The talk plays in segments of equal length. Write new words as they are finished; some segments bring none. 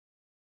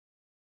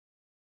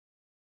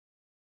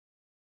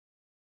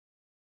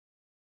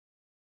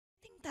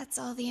That's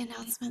all the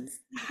announcements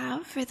I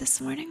have for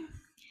this morning.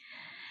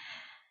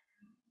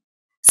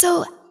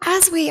 So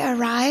as we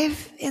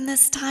arrive in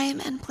this time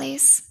and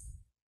place,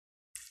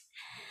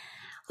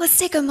 let's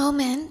take a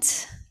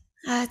moment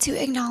to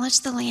acknowledge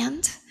the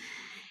land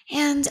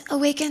and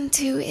awaken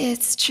to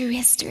its true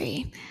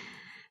history.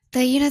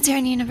 The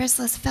Unitarian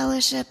Universalist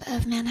Fellowship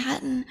of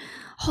Manhattan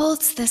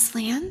holds this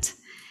land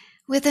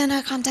within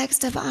a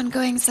context of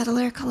ongoing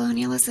settler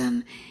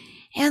colonialism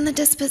and the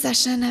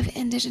dispossession of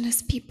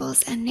indigenous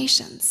peoples and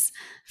nations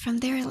from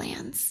their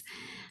lands.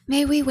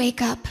 May we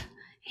wake up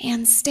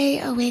and stay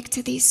awake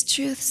to these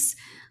truths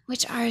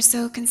which are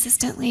so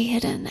consistently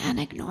hidden and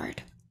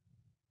ignored.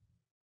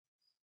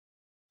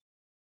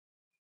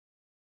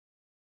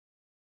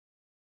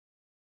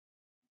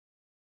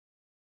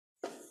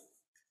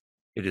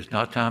 It is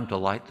now time to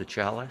light the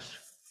chalice.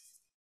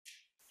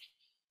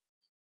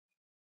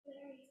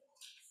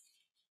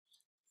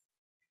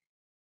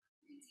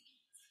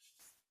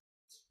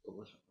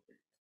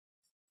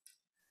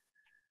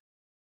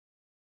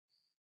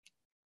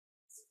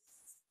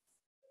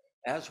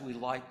 As we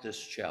light this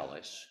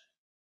chalice,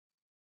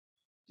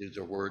 these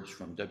are words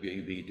from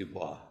W.E.B. Du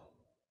Bois.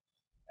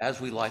 As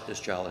we light this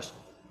chalice,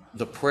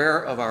 the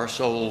prayer of our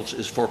souls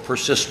is for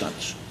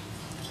persistence,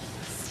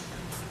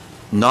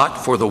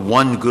 not for the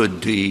one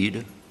good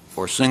deed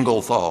or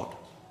single thought,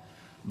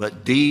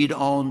 but deed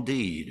on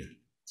deed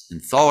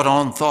and thought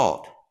on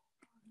thought,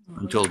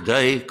 until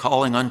day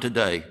calling unto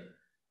day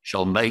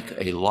shall make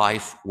a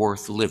life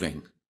worth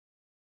living.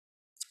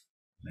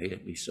 May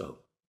it be so.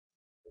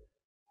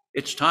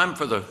 It's time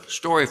for the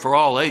story for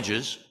all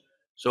ages.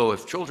 So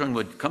if children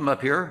would come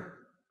up here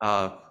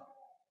and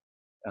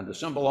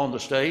assemble on the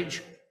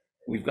stage,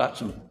 we've got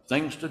some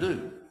things to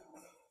do.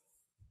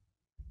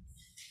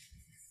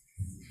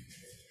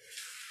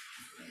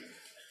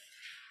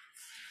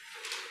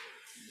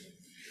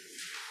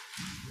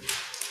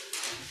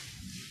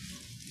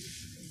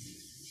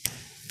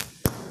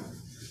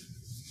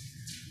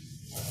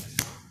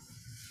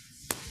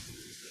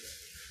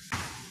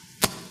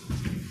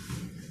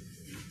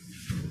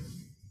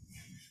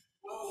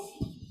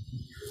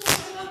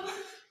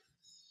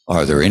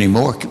 Are there any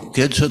more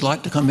kids who'd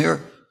like to come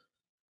here?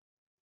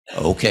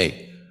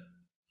 Okay.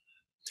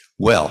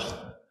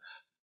 Well,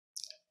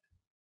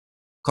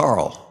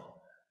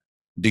 Carl,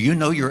 do you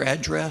know your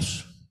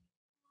address?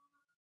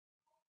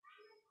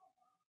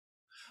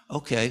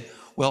 Okay.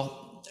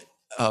 Well,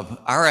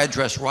 our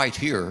address right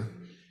here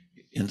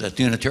in the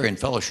Unitarian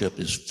Fellowship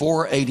is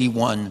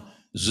 481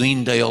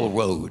 Zeendale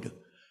Road.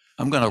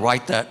 I'm going to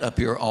write that up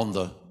here on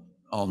the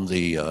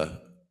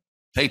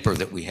paper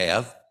that we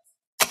have.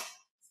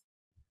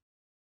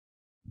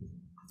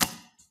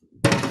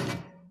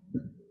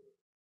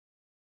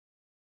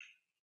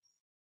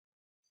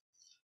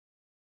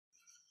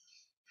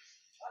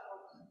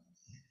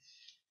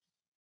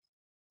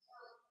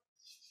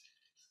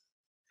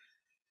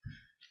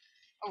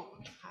 Oh,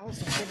 I was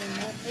getting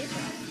that paper.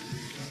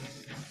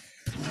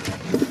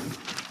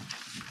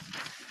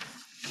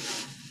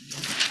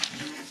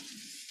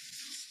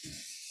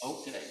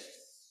 Okay.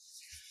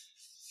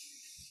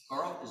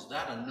 Carl, is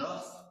that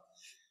enough?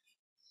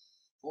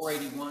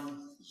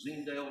 481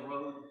 Zeendale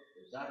Road,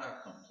 is that our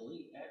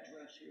complete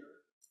address here?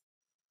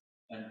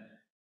 And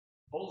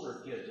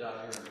older kids out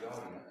here in the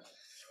audience,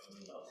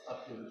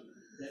 up to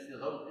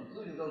those,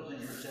 including those in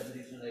your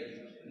 70s and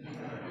 80s.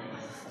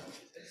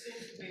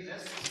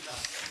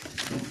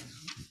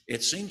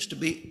 It seems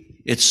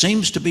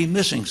to be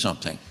missing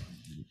something.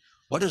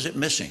 What is it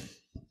missing?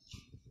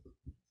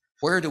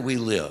 Where do we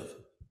live?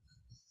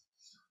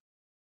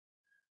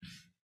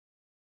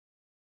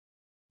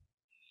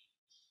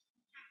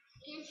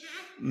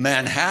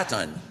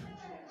 Manhattan.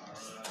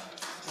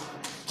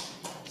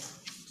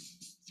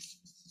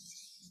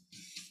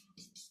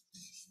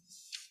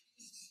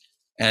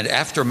 And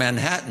after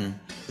Manhattan,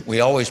 we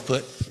always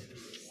put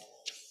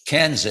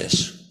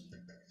Kansas.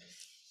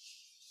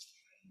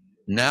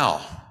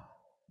 Now,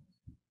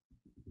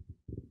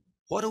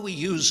 what do we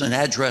use an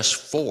address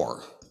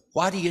for?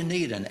 Why do you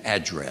need an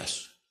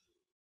address?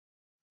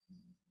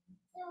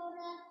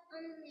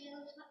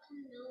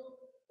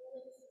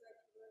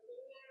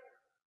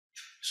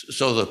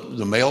 So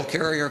the mail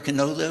carrier can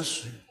know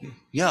this?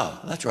 Yeah,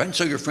 that's right. And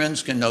so your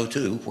friends can know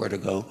too where to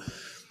go.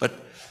 But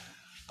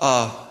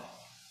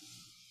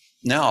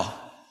now,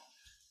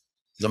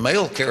 the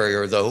mail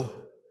carrier, though,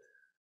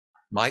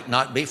 might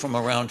not be from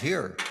around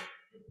here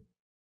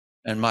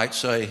and might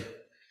say,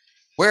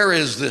 where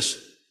is this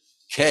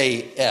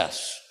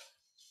KS?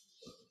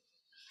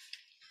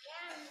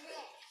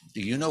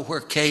 Do you know where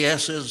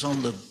KS is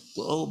on the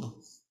globe?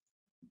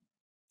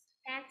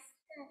 That's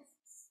the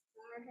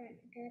starter.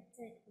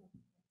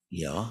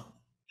 Yeah.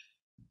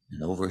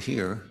 And over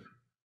here.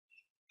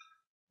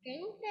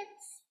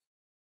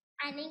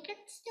 I think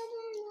it's the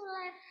one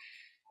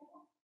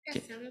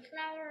with the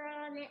sunflower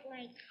on it,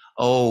 like.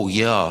 Oh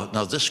yeah.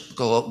 Now this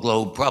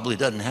globe probably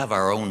doesn't have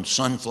our own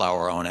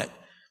sunflower on it,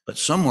 but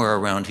somewhere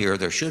around here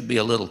there should be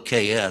a little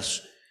KS,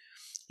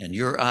 and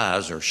your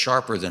eyes are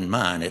sharper than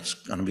mine. It's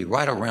going to be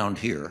right around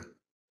here.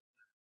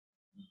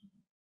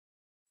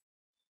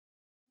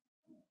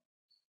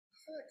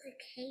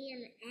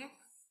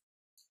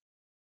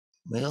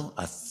 Well,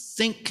 I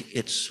think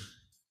it's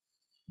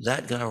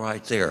that guy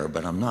right there,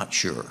 but I'm not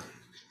sure.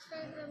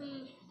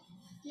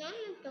 None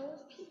of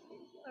those people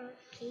are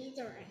K's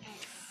or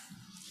F's.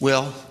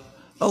 Well,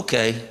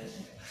 okay.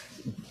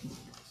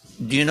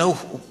 Do you know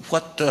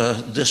what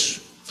this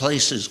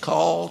place is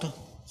called?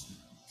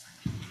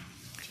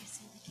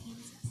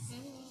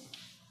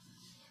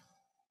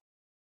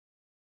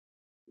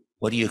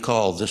 What do you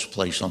call this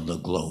place on the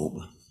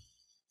globe?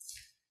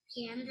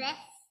 Kansas.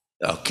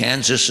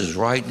 Kansas is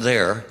right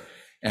there.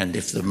 And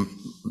if the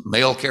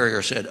mail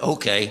carrier said,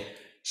 okay,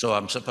 so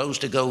I'm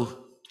supposed to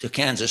go to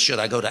Kansas, should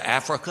I go to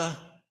Africa?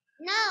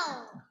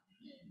 No.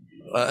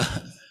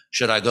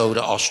 Should I go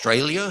to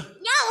Australia?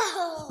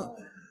 No.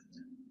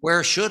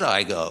 Where should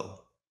I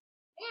go?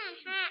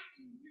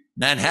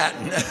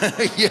 Manhattan.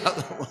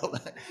 Yeah, well,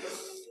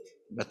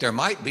 but there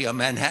might be a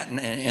Manhattan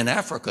in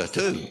Africa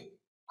too.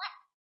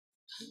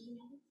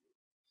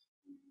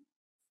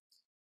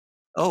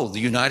 Oh, the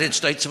United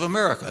States of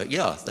America.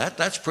 Yeah,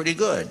 that's pretty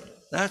good.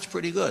 That's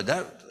pretty good.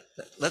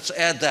 Let's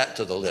add that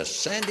to the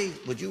list. Sandy,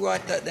 would you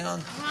write that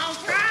down? I'll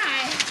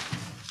try.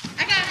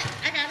 I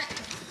got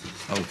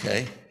it.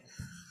 Okay.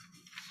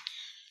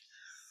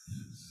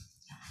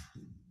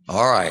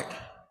 All right.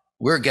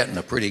 We're getting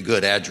a pretty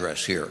good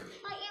address here.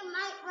 But you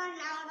might run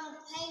out of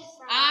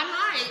paper. I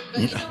might,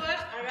 but you know what?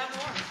 I got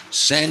more.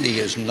 Sandy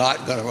is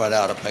not going to run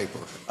out of paper.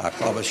 I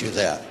promise you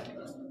that.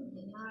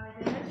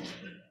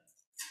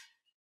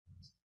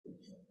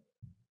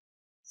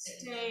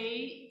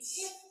 State.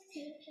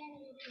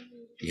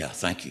 Yeah,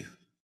 thank you.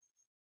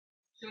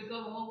 Should we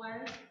go one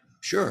way?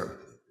 Sure.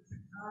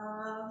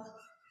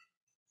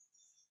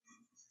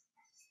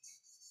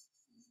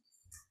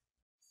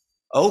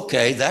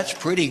 Okay, that's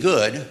pretty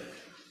good.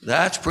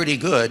 That's pretty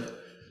good.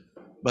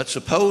 But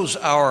suppose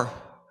our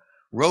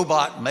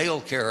robot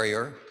mail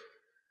carrier,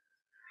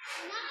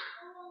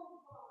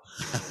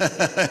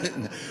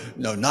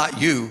 no,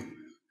 not you.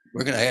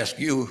 We're going to ask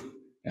you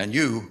and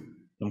you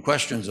some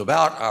questions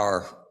about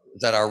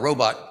that our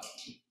robot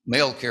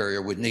mail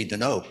carrier would need to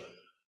know.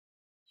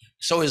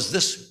 So is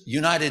this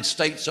United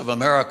States of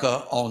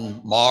America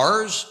on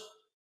Mars?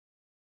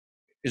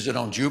 Is it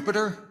on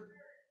Jupiter?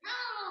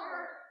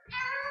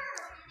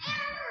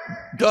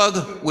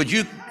 Doug, would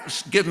you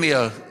give me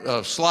a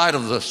slide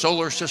of the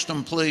solar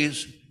system,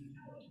 please?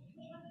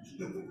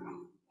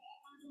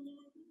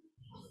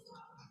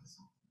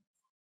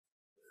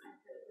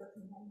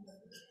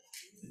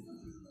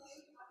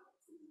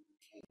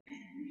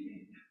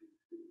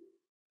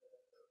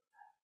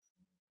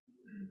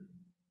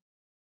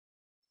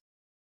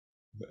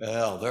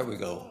 Well, there we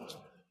go.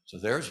 So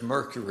there's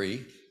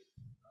Mercury,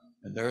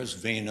 and there's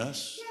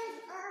Venus.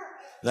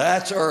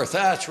 That's Earth,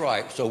 that's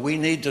right. So we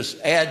need to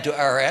add to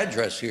our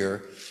address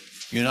here,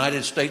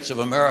 United States of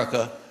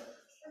America,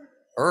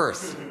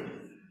 Earth,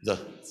 the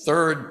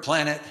third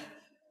planet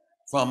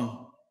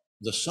from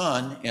the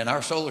sun in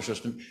our solar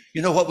system.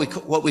 You know what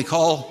we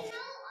call?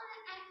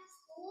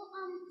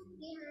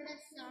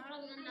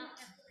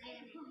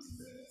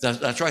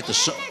 That's right. The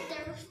sun.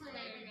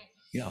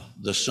 Yeah,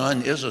 the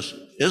sun is a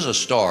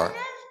star. One of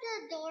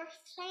the dwarf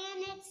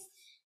planets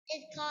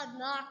is called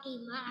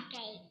Maki.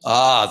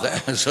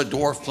 That's a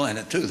dwarf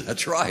planet too.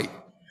 That's right.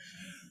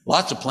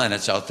 Lots of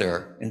planets out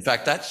there. In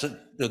fact, that's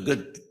the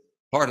good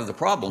part of the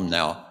problem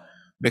now,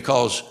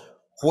 because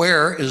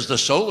where is the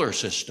solar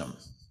system?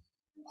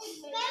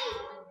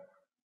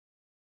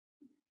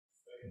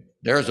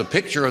 There's a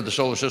picture of the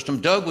solar system.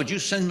 Doug, would you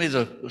send me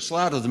the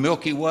slide of the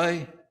Milky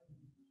Way?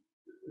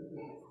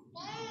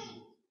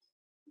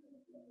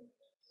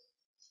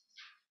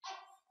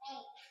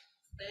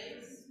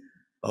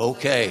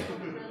 Okay.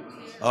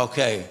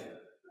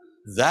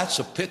 That's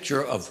a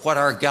picture of what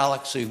our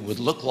galaxy would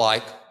look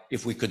like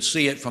if we could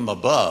see it from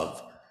above.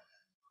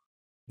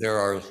 There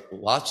are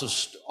lots of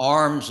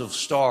arms of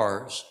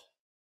stars.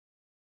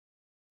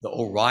 The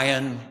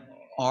Orion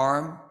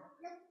arm.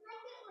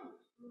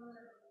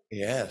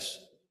 Yes.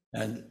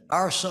 And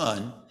our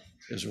sun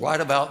is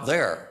right about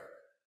there.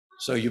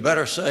 So you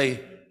better say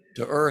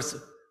to Earth,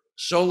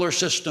 solar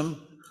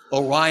system,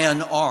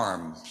 Orion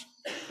arms.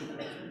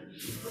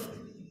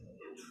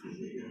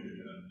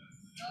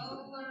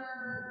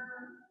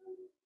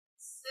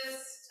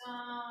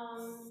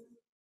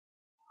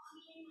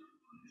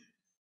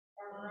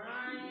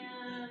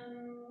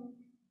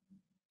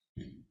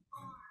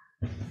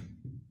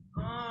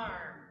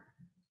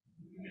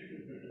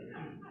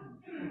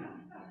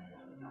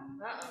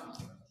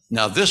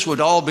 Now, this would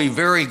all be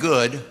very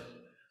good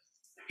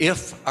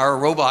if our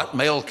robot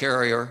mail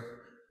carrier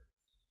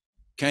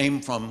came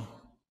from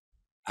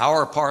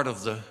our part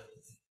of the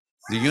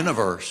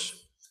universe.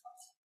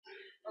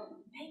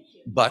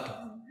 But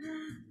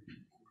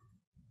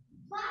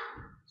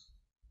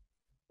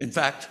in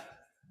fact,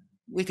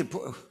 we could,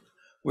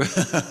 we're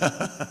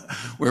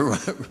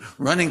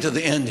running to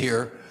the end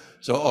here.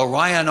 So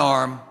Orion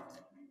arm,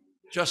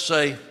 just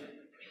say,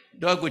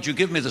 Doug, would you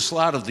give me the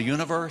slide of the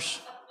universe?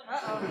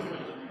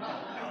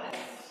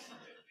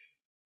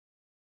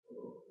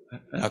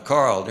 Now,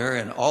 Carl, there,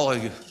 and all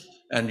of you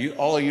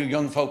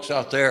young folks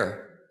out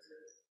there,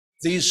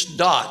 These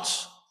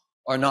dots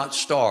are not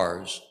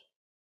stars.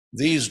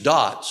 These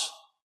dots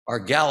are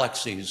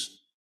galaxies,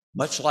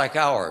 much like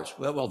ours.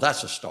 Well,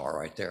 that's a star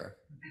right there.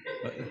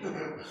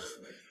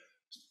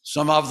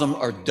 Some of them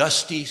are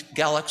dusty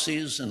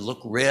galaxies and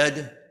look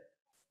red.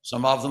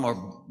 Some of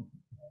them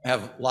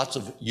have lots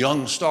of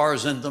young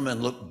stars in them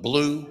and look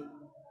blue.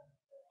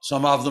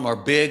 Some of them are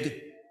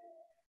big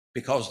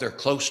because they're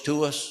close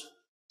to us,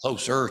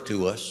 closer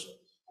to us.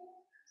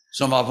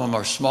 Some of them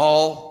are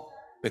small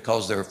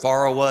because they're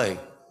far away.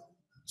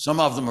 Some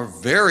of them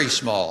are very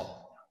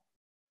small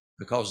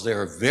because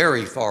they're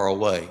very far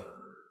away.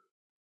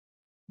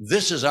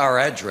 This is our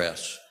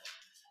address.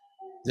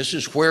 This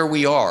is where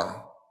we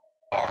are.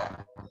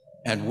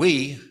 And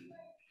we,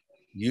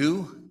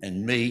 you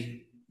and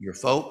me, your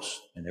folks,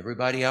 and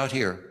everybody out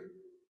here,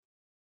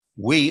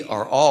 we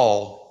are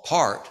all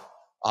part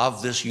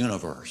of this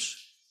universe.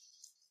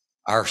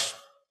 Our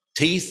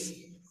teeth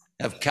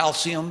have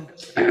calcium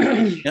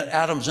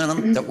atoms in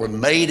them that were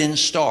made in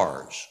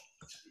stars.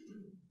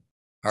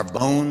 Our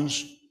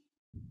bones,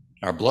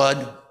 our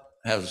blood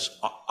has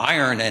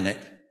iron in it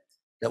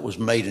that was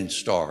made in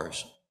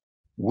stars.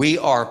 We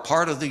are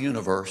part of the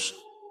universe.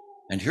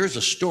 And here's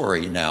a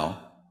story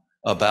now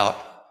about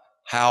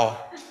how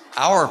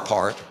our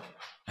part,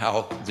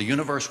 how the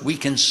universe we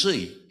can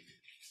see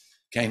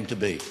came to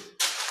be.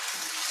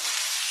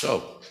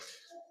 So,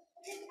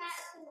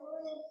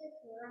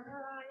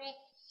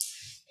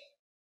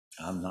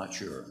 I'm not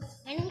sure.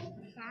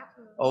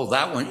 Oh,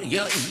 that one.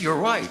 Yeah, you're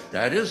right.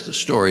 That is the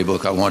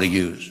storybook I want to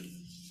use.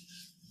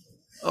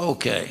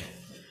 Okay.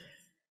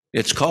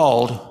 It's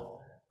called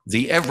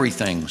The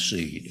Everything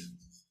Seed.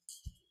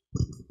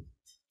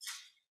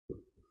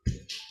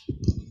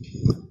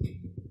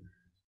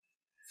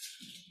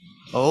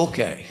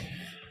 Okay.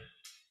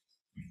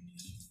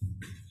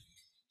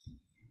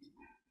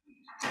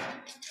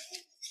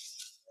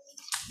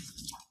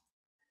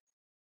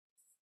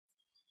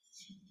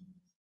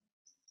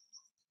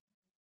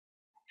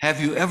 Have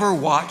you ever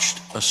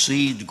watched a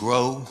seed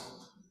grow?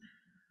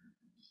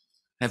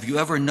 Have you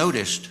ever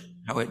noticed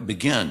how it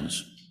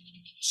begins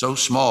so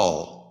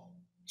small,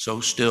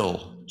 so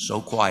still, so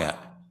quiet,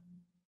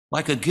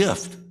 like a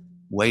gift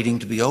waiting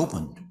to be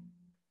opened?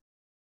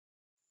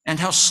 And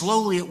how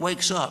slowly it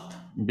wakes up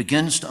and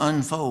begins to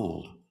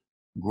unfold,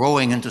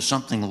 growing into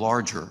something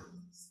larger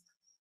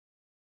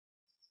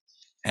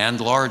and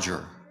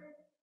larger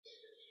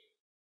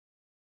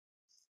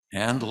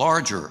and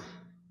larger.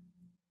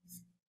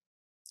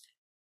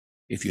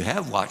 If you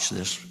have watched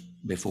this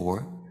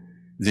before,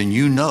 then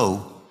you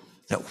know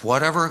that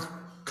whatever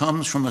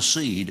comes from a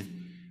seed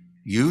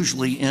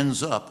usually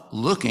ends up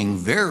looking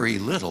very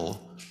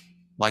little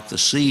like the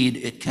seed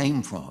it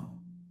came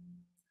from,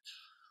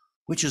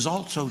 which is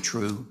also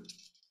true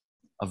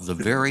of the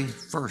very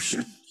first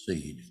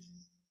seed.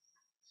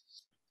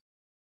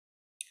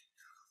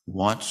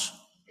 Once,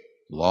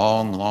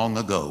 long, long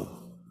ago,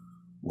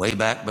 way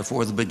back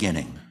before the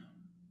beginning,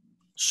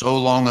 so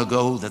long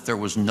ago that there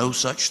was no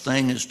such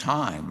thing as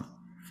time,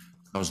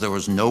 because there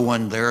was no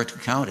one there to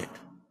count it.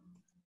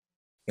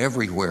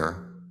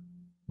 Everywhere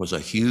was a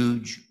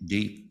huge,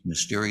 deep,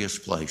 mysterious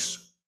place,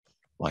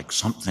 like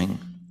something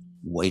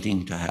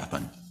waiting to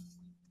happen.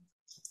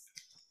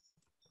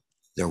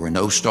 There were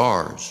no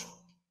stars,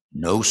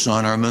 no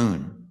sun or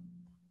moon.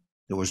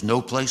 There was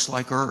no place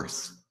like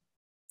Earth,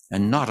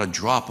 and not a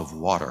drop of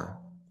water,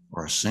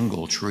 or a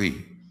single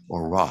tree,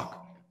 or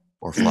rock,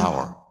 or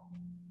flower,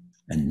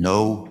 and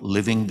no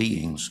living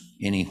beings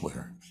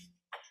anywhere.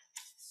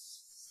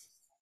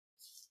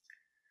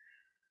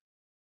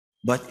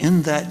 But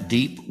in that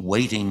deep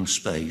waiting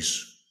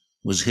space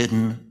was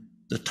hidden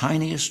the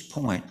tiniest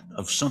point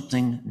of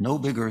something no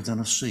bigger than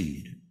a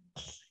seed.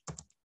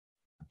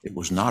 It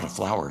was not a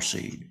flower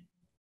seed.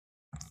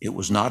 It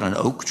was not an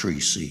oak tree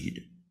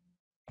seed.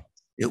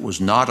 It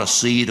was not a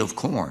seed of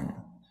corn,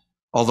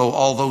 although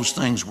all those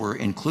things were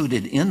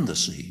included in the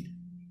seed.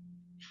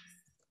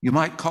 You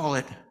might call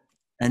it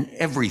an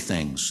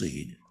everything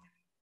seed,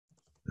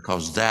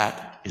 because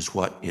that is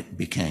what it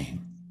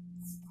became.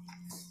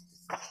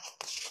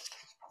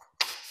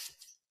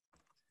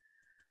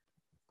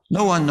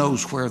 No one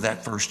knows where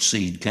that first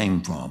seed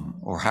came from,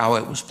 or how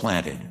it was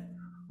planted,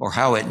 or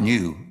how it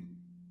knew,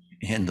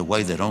 in the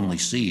way that only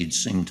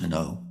seeds seem to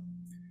know,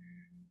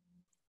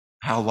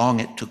 how long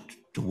it took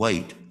to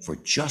wait for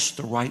just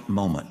the right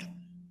moment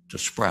to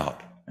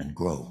sprout and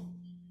grow.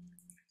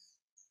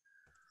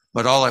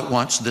 But all at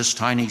once, this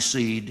tiny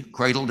seed,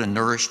 cradled and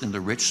nourished in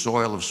the rich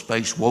soil of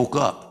space, woke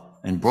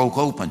up and broke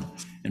open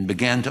and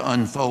began to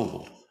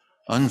unfold,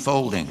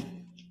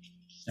 unfolding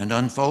and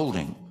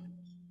unfolding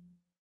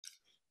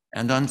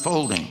and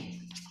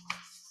unfolding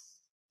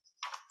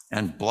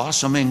and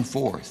blossoming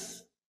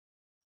forth.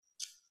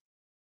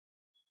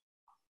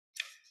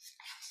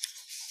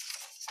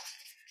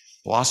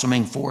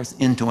 Blossoming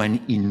forth into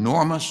an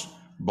enormous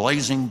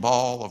blazing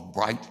ball of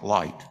bright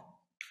light,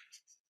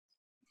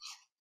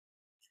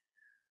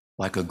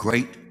 like a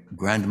great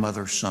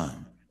grandmother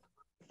sun.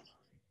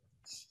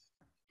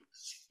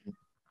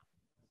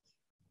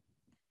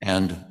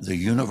 and the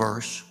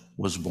universe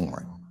was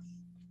born.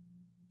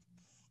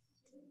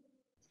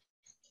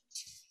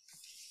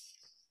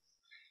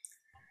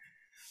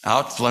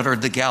 Out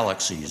fluttered the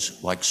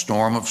galaxies like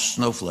storm of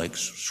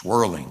snowflakes,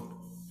 swirling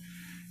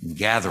and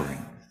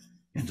gathering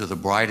into the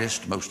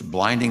brightest, most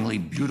blindingly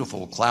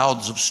beautiful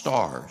clouds of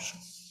stars.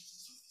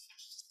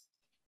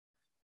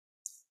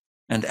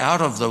 And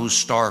out of those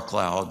star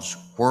clouds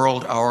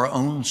whirled our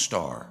own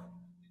star,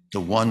 the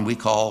one we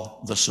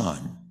call the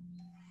sun,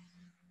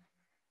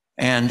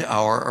 and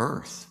our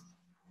earth,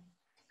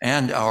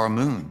 and our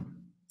moon,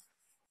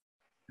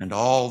 and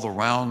all the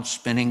round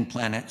spinning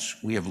planets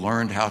we have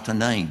learned how to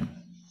name.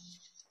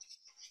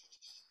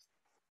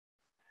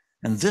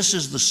 And this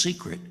is the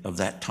secret of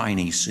that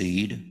tiny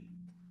seed.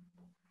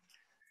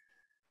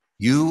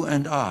 You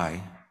and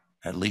I,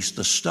 at least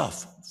the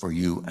stuff for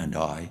you and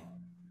I,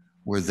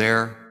 were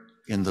there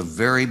in the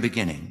very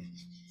beginning.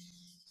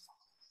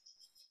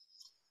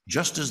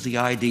 Just as the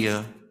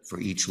idea for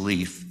each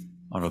leaf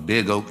on a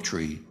big oak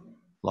tree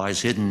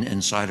lies hidden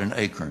inside an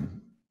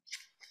acorn,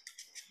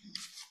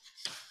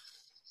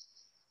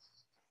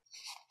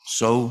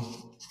 so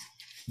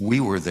we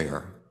were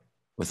there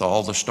with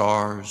all the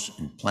stars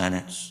and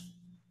planets,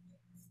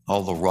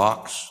 all the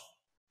rocks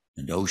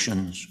and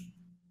oceans,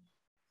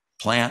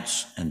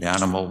 plants and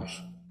animals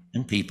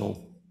and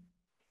people.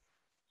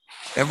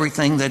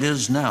 Everything that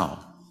is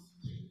now,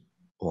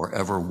 or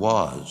ever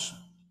was,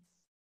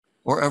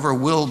 or ever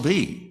will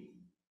be,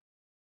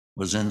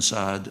 was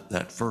inside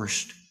that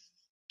first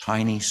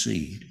tiny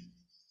seed.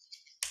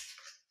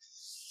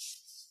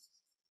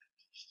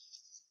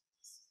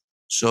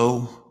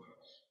 So,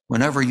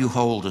 whenever you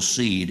hold a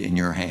seed in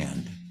your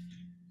hand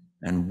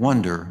and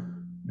wonder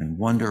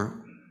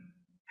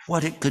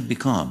what it could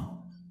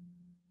become,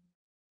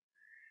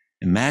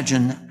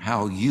 imagine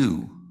how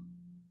you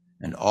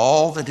and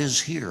all that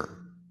is here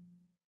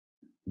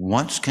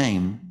once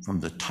came from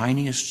the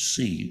tiniest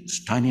seed,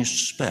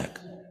 tiniest speck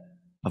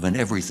of an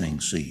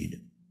everything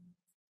seed,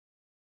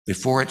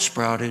 before it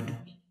sprouted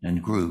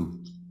and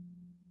grew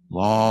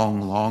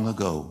long, long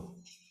ago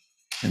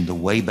in the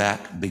way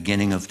back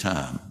beginning of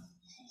time.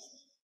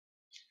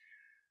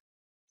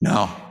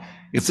 Now,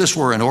 if this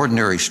were an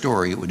ordinary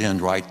story, it would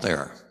end right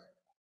there.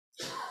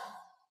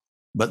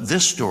 But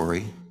this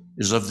story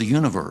is of the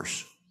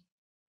universe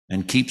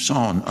and keeps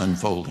on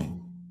unfolding.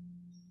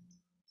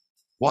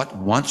 What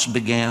once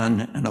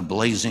began in a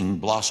blazing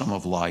blossom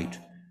of light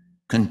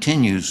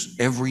continues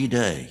every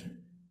day.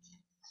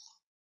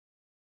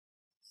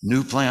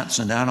 New plants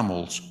and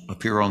animals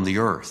appear on the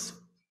earth.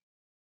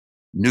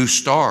 New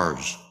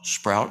stars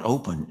sprout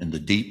open in the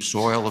deep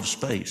soil of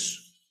space.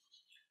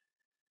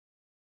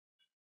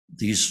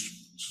 These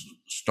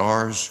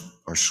stars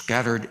are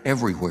scattered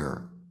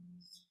everywhere,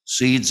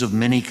 seeds of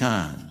many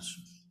kinds,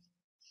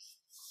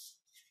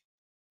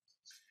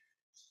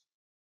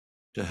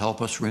 to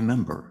help us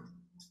remember.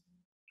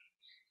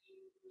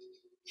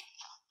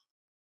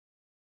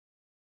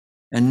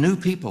 And new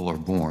people are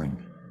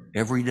born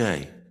every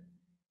day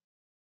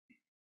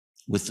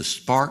with the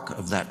spark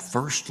of that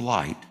first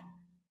light,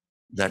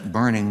 that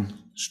burning,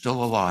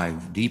 still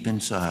alive, deep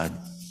inside,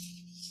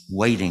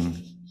 waiting,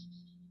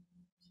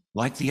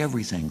 like the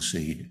everything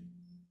seed,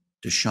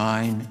 to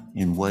shine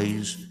in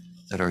ways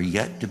that are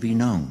yet to be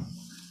known.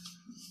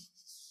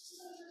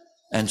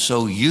 And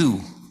so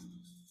you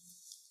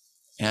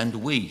and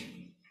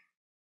we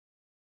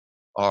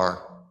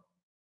are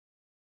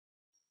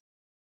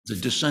the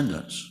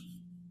descendants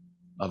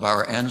of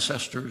our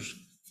ancestors,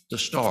 the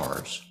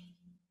stars.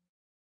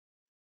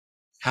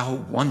 How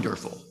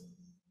wonderful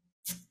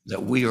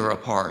that we are a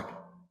part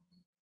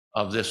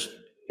of this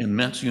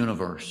immense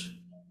universe.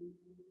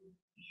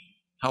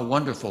 How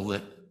wonderful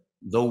that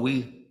though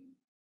we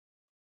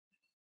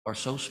are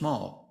so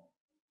small,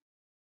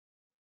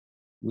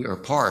 we are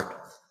part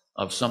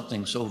of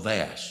something so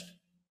vast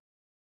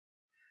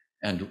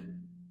and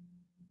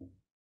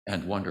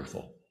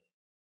wonderful.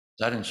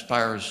 That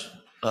inspires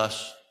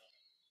us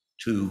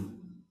to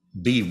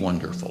be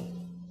wonderful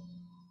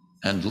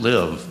and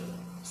live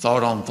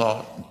thought on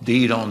thought,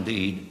 deed on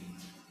deed,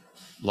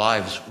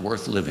 lives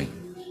worth living.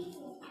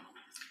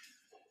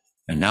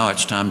 And now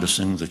it's time to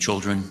sing the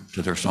children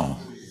to their song.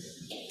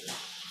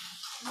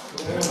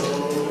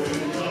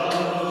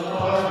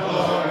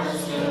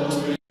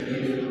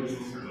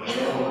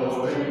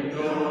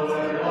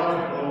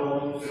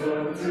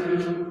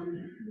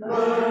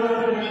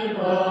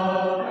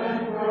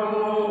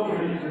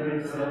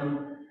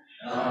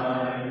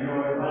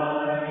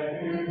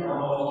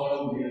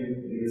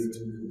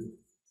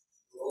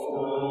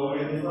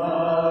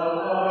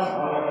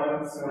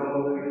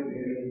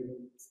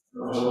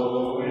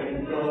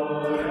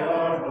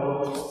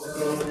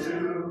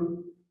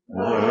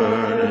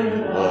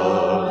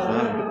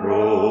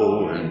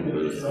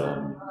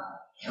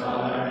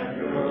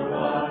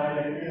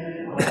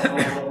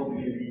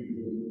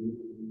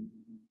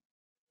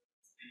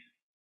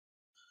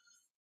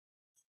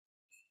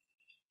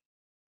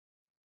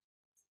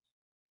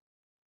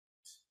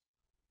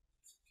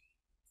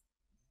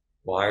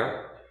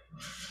 Choir.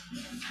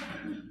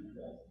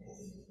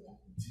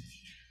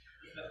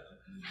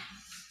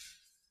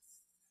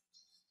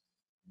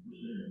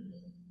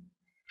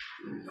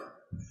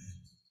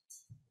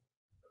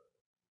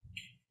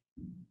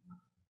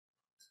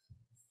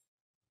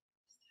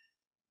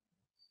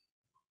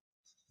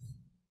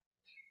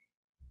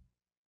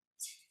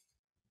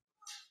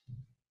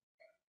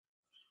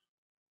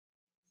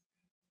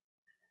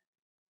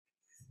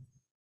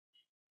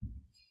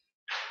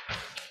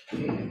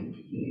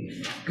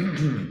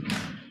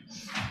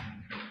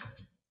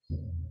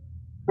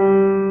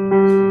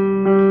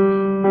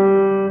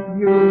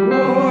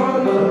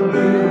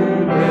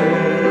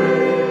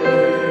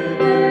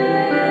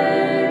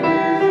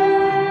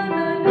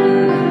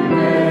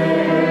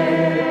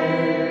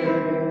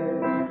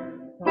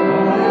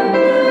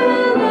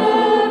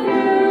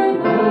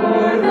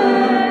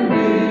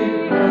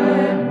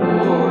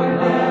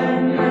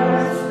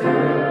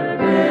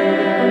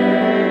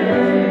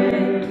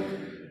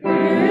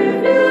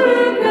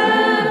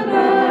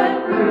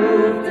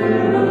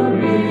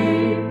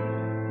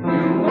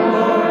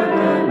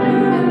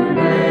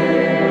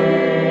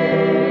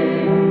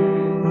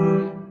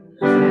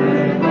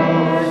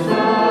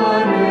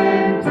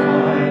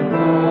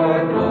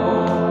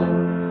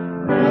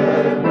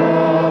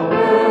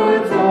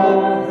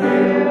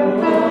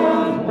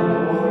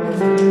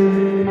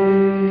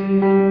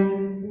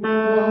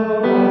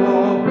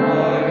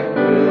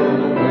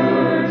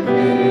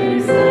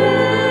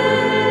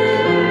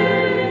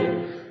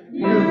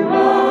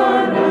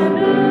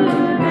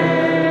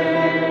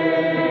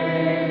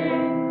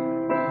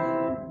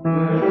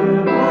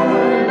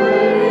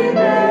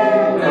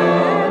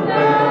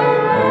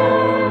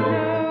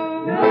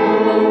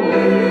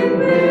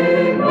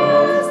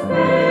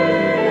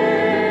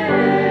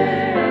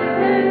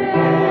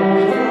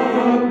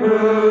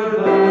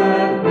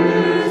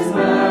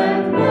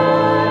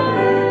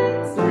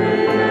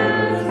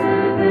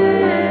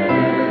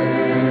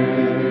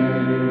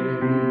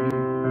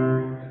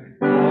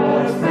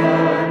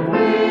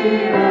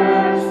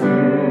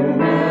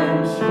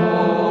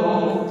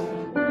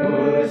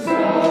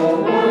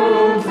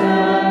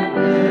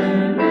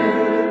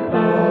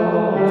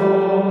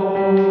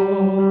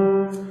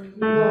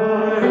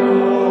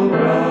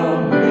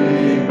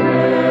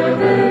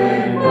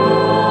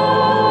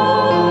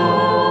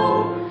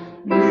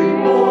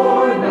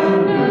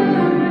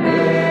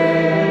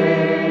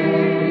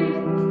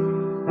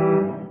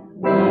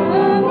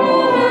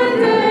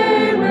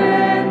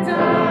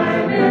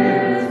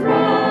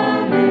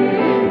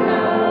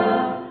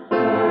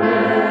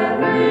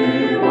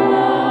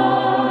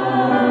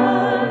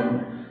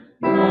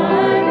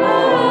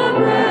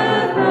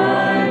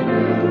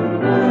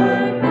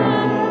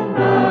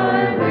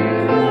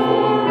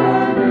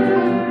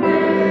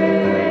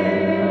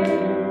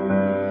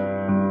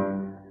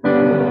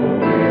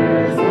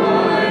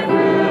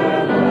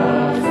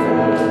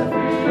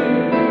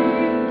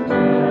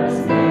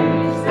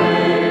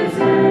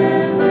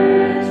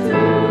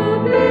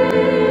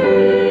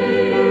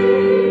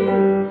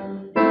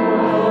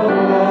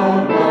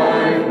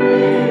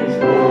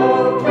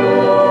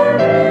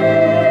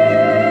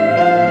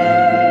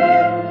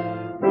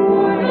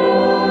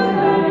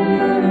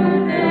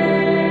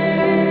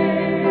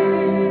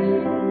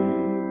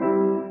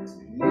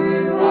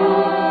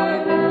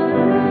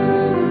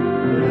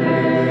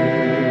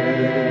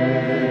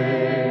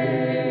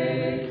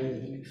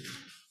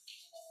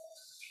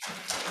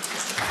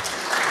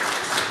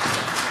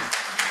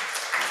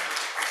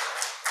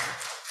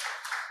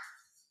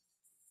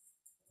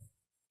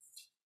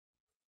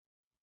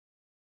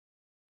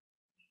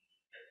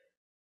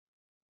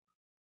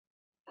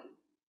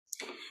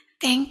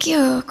 Thank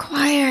you,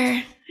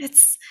 choir.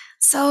 It's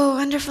so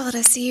wonderful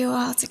to see you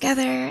all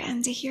together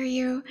and to hear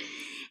you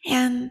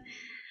and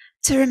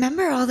to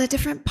remember all the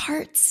different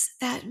parts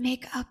that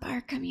make up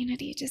our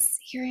community, just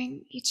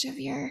hearing each of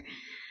your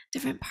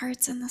different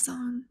parts in the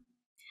song.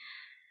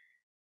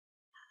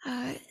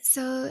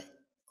 So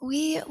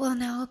we will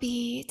now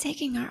be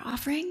taking our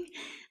offering.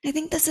 I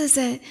think this is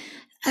a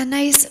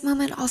nice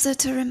moment also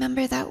to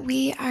remember that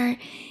we are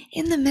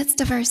in the midst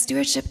of our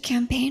stewardship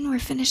campaign. We're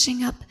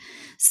finishing up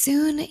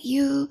soon.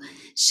 You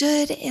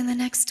should, in the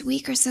next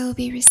week or so,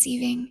 be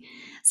receiving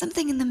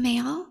something in the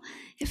mail.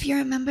 If you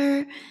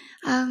remember,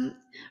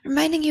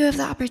 reminding you of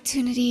the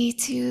opportunity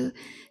to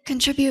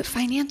contribute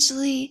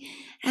financially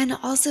and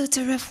also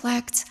to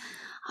reflect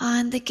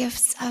on the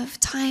gifts of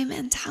time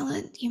and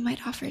talent you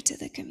might offer to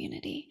the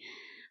community.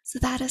 So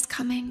that is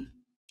coming.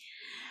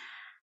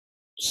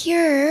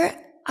 Here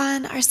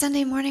on our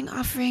Sunday morning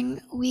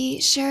offering,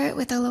 we share it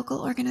with a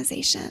local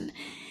organization.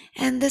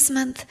 And this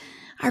month,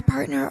 our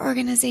partner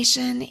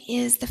organization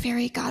is the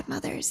Fairy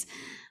Godmothers,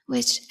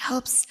 which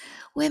helps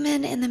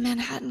women in the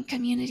Manhattan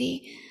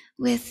community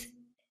with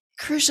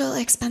crucial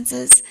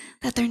expenses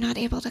that they're not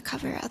able to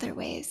cover other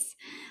ways.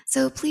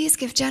 So please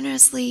give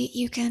generously.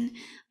 You can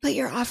put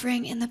your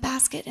offering in the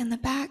basket in the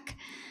back.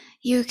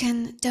 You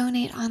can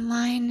donate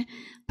online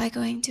by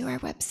going to our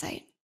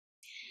website.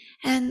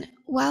 And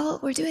while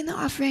we're doing the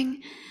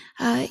offering,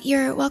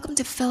 you're welcome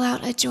to fill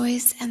out a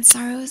joys and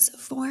sorrows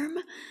form,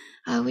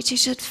 which you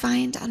should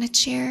find on a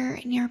chair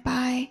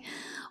nearby.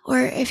 Or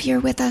if you're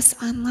with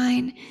us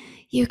online,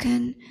 you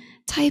can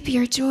type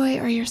your joy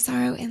or your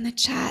sorrow in the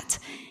chat,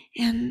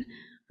 and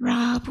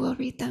Rob will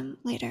read them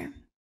later.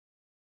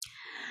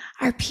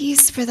 Our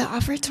piece for the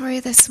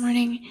offertory this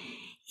morning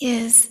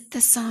is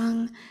the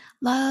song,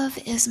 "Love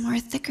is More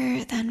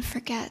Thicker Than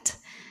Forget,"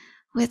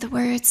 with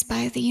words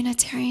by the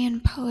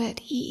Unitarian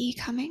poet E.E.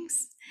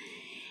 Cummings.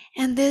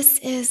 And this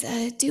is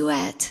a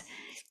duet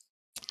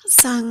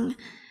sung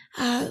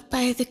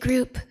by the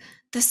group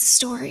The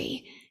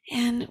Story,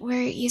 and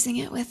we're using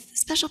it with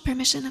special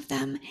permission of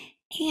them.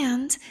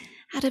 And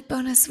added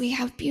bonus, we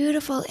have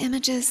beautiful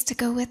images to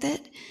go with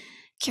it,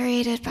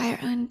 curated by our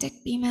own Dick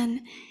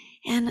Beeman.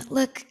 And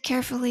look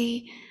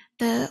carefully,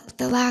 the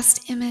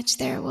last image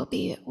there will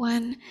be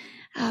one,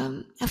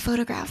 a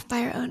photograph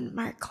by our own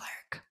Mark Clark.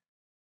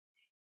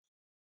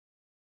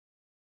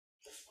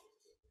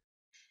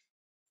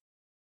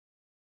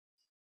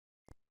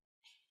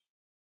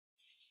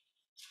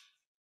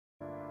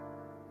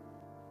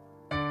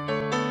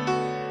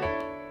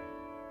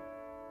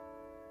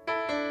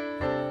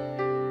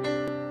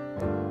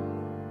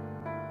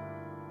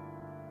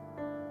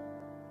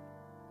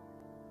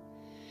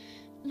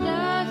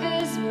 Love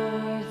is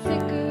more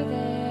thicker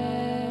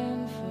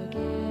than forget,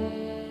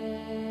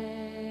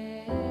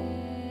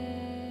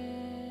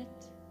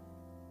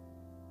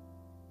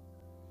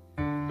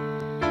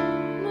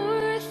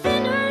 more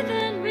thinner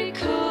than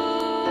recall,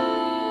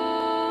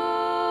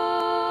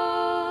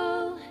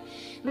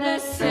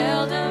 less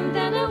seldom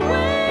than a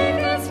wave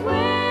that's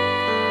wet,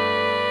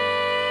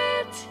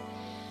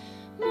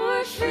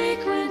 more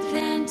frequent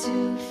than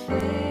to fail.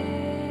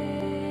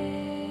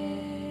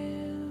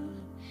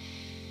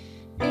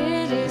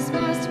 It is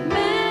most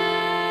mad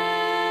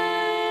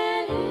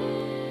and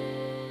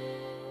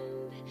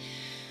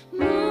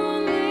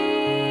moonly,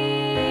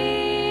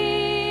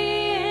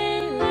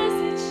 and less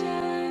it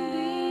shall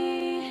be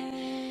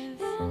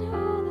than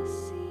all the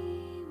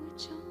sea,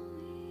 which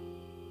only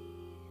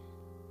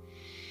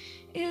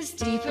is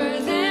deeper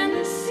than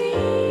the sea.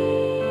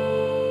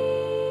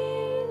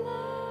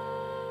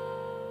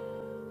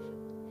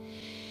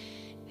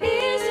 Love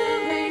is a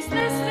race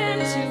less than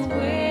to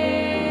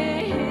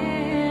win,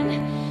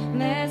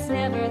 less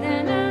never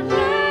than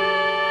alive,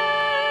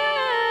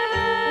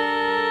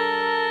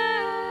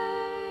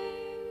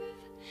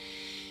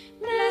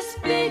 less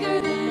bigger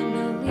than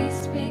the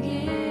least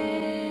begin,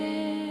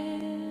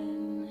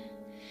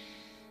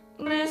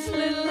 less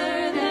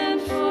littler than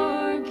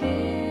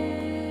forgive.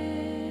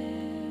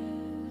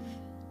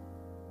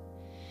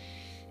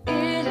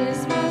 It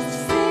is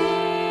most sane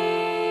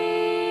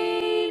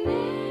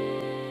and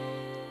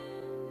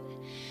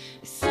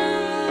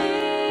sunny,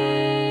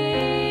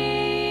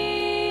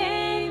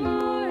 and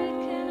more it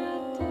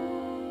cannot die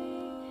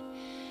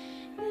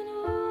than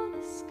all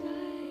the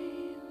sky,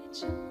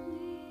 which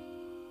only is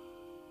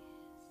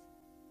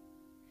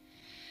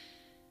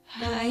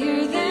higher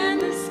than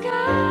the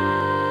sky.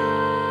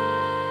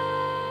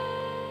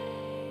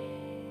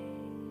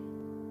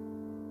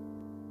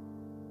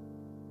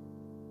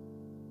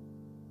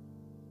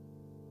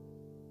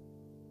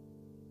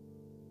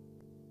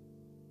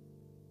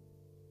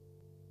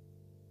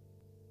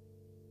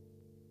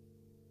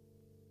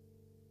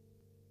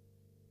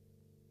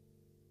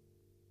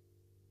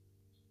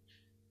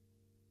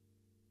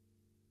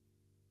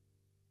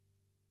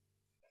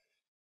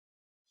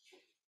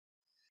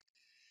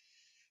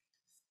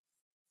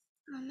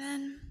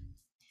 Amen.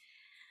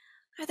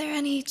 Are there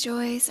any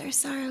joys or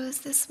sorrows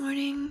this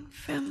morning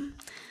from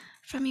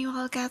you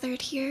all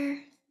gathered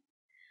here?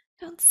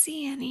 Don't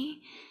see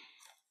any.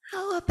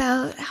 How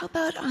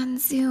about on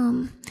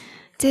Zoom?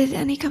 Did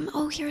any come?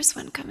 Oh, here's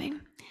one coming.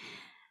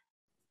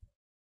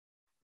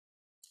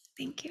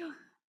 Thank you.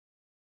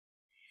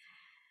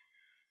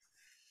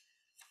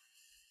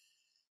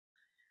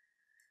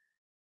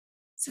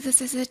 So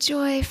this is a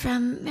joy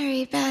from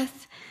Mary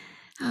Beth.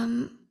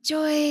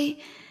 Joy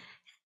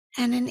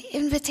and an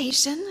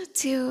invitation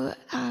to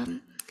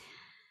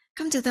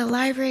come to the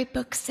library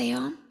book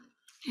sale.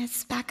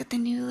 It's back at the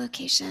new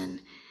location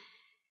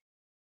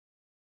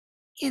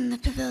in the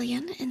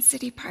pavilion in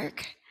City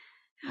Park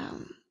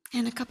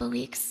in a couple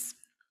weeks,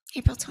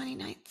 April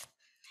 29th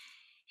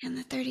and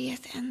the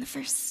 30th and the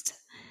 1st.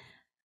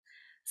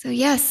 So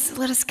yes,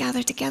 let us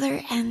gather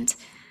together and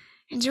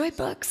enjoy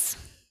books.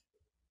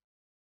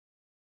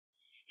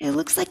 It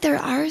looks like there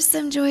are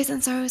some joys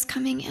and sorrows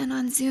coming in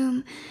on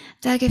Zoom.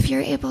 Doug, if you're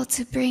able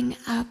to bring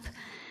up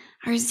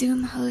our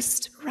Zoom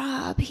host,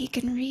 Rob, he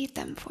can read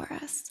them for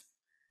us.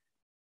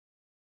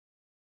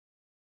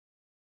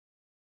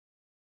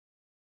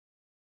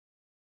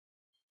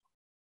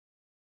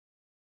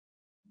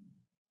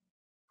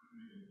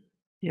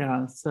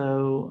 Yeah,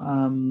 so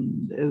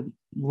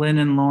Lynn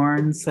and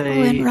Lauren say...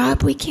 Oh, and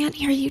Rob, we can't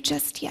hear you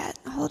just yet.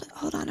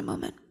 Hold on a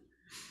moment.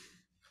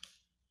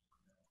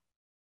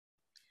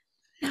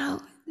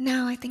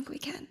 Now I think we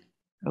can.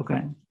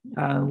 Okay.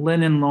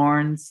 Lynn and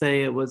Lauren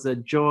say it was a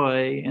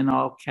joy, in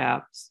all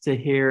caps, to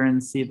hear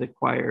and see the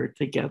choir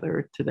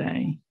together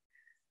today.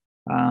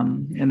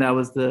 And that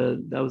was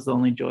the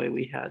only joy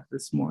we had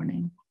this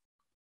morning.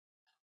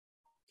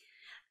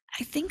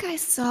 I think I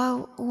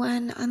saw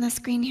one on the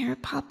screen here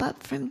pop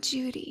up from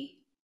Judy.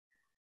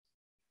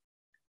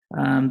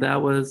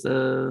 That was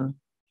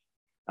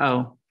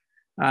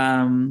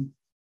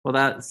well,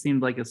 that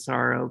seemed like a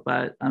sorrow,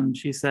 but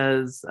she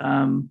says,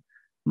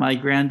 my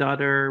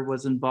granddaughter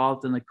was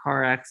involved in a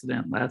car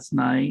accident last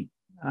night.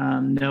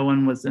 No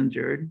one was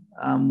injured.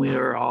 We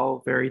are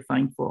all very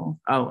thankful.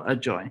 Oh, a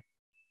joy.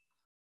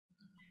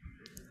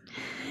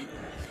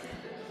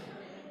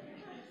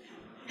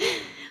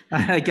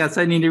 I guess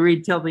I need to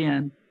read till the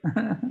end.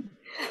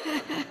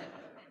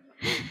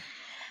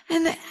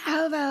 And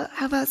how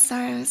about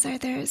sorrows? Are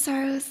there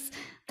sorrows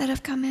that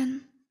have come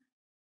in?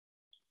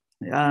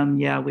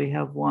 Yeah, we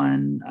have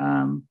one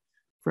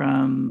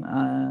from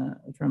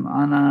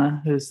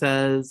Anna, who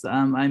says,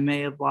 I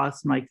may have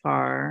lost my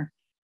car.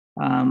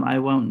 I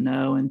won't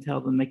know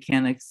until the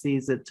mechanic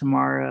sees it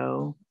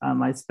tomorrow.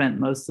 I spent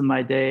most of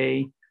my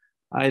day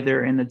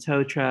either in a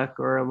tow truck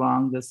or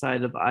along the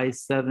side of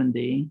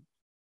I-70.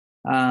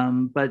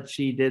 But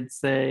she did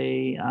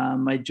say,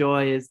 my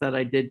joy is that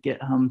I did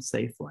get home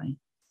safely.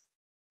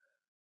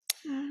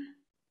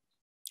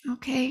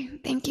 Okay,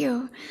 thank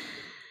you.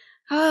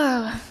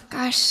 Oh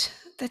gosh,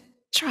 the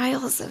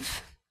trials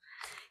of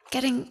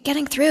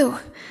getting through.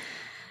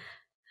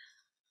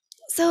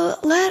 So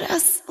let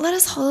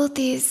us hold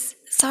these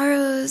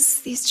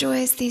sorrows, these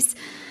joys, these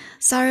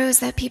sorrows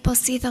that people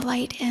see the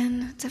light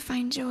in, to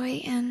find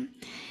joy in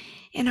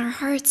our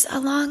hearts,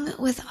 along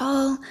with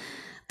all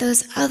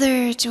those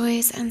other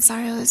joys and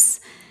sorrows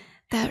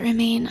that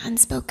remain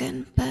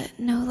unspoken, but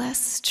no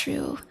less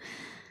true,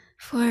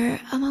 for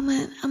a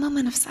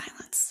moment of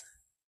silence.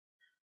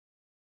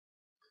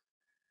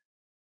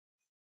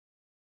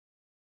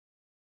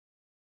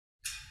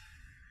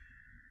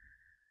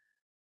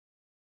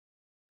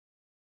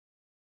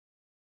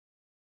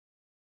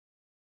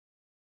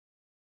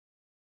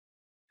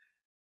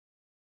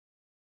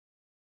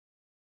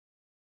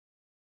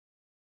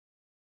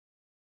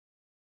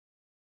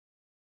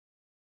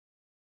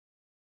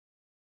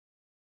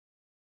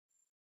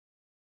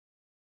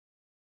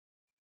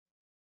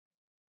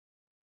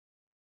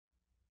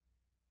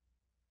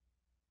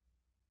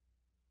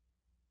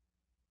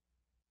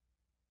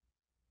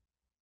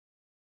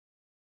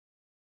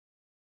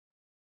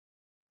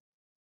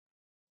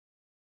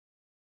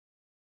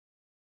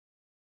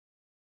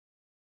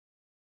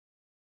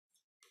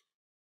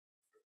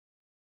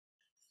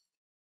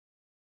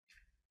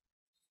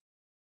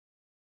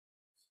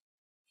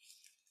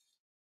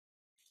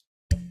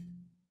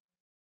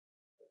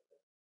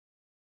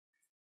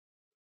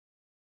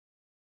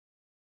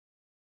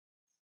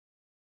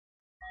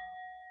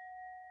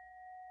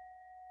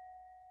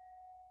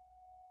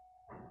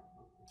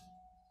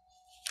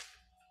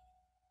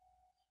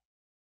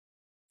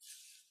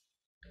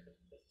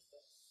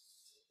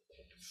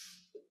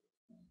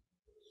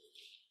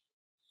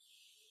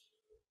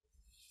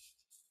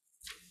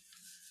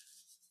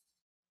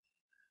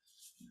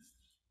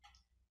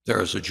 There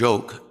is a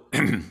joke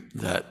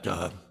that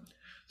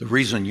the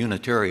reason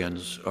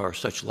Unitarians are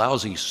such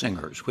lousy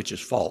singers, which is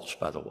false,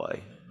 by the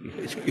way.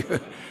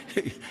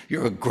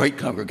 You're a great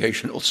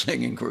congregational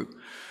singing group.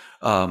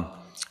 The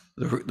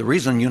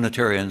reason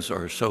Unitarians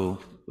are so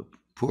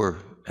poor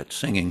at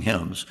singing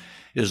hymns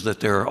is that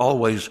they're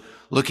always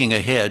looking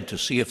ahead to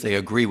see if they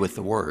agree with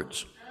the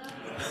words.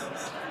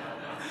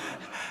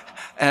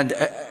 and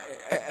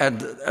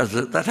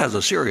that has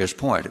a serious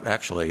point,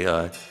 actually.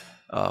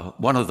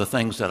 One of the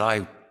things that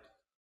I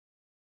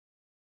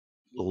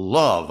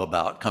love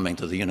about coming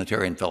to the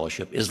Unitarian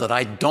Fellowship is that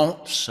I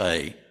don't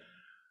say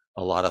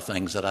a lot of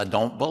things that I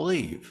don't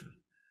believe.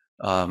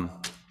 I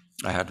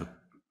had a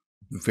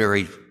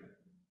very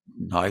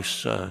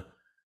nice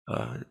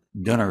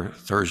dinner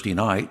Thursday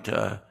night,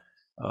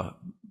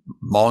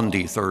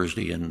 Maundy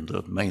Thursday in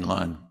the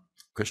mainline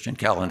Christian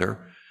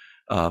calendar,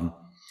 and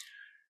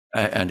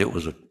it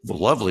was a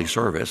lovely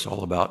service,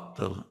 all about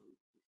the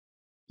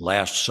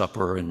Last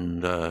Supper,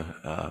 and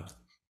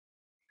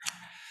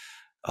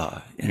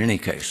in any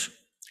case,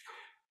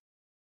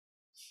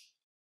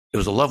 it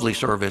was a lovely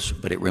service,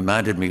 but it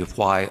reminded me of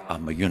why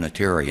I'm a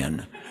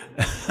Unitarian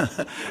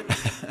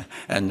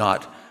and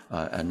not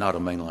a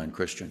mainline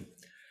Christian.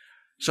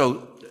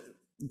 So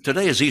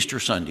today is Easter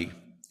Sunday,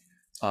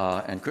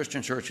 and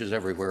Christian churches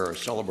everywhere are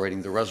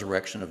celebrating the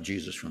resurrection of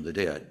Jesus from the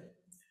dead.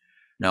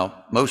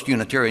 Now, most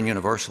Unitarian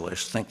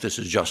Universalists think this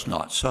is just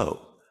not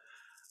so,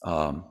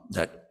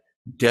 that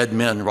dead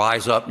men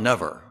rise up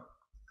never,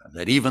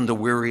 that even the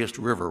weariest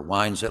river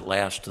winds at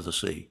last to the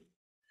sea.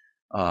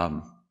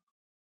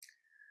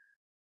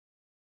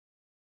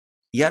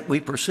 Yet we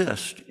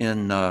persist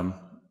in,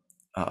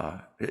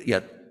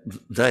 yet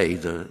they,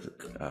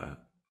 the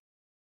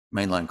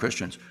mainline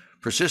Christians,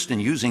 persist in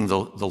using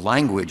the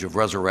language of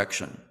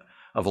resurrection,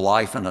 of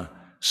life in a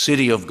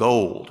city of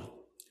gold.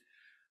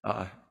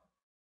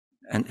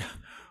 And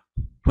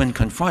when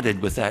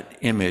confronted with that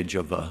image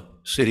of a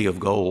city of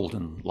gold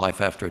and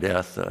life after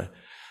death,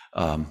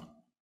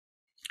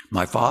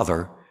 my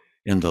father,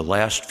 in the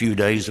last few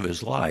days of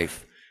his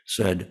life,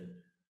 said,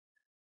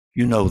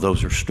 "You know,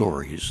 those are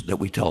stories that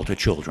we tell to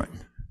children."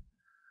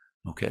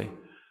 Okay?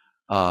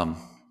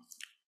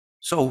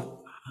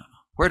 So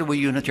where do we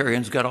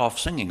Unitarians get off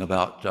singing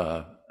about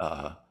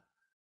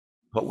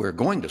what we're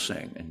going to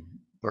sing in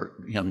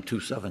hymn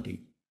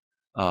 270?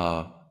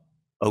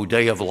 O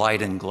day of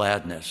light and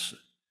gladness,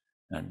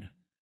 and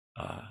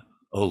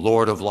O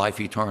Lord of life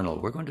eternal.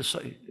 We're going to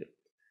say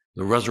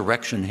the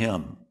resurrection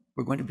hymn.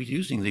 We're going to be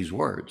using these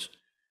words.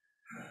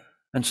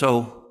 And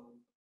so,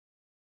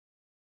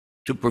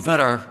 to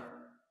prevent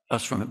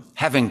us from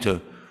having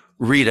to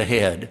read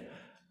ahead,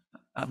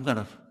 I'm going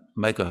to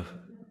make a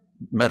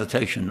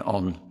meditation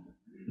on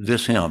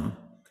this hymn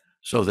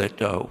so that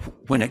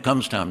when it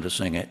comes time to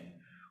sing it,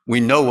 we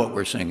know what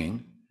we're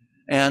singing,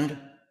 and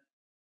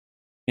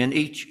in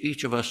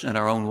each of us in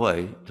our own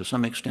way, to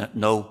some extent,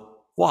 know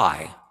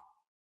why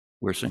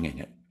we're singing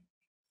it.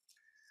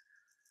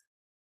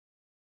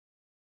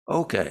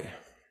 Okay.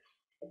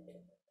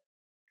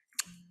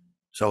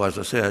 So as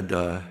I said,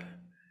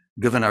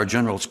 given our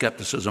general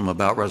skepticism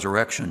about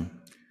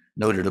resurrection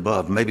noted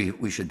above, maybe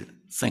we should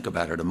think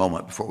about it a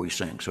moment before we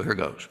sing. So here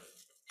goes.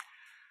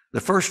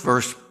 The first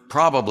verse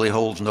probably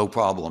holds no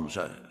problems.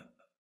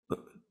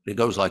 It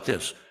goes like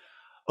this.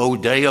 O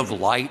day of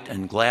light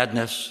and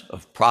gladness,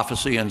 of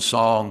prophecy and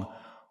song,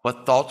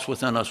 what thoughts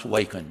within us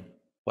waken,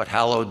 what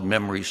hallowed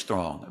memories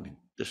throng. I mean,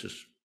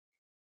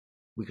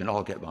 we can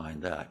all get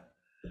behind that.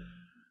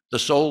 The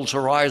soul's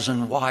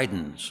horizon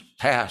widens,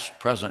 past,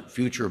 present,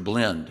 future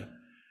blend,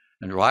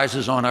 and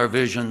rises on our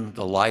vision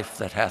the life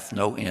that hath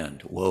no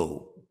end.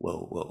 Whoa,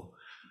 whoa, whoa.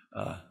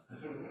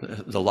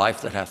 The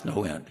life that hath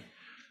no end.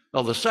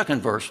 Well, the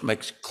second verse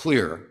makes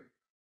clear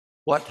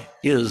what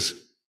is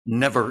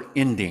never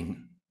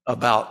ending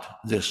about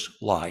this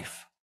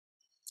life.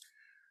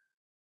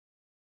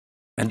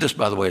 And this,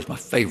 by the way, is my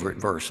favorite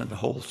verse in the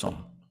whole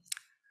song.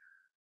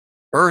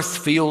 Earth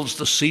feels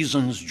the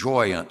season's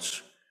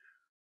joyance.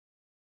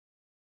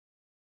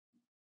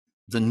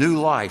 The new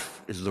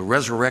life is the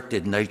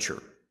resurrected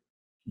nature.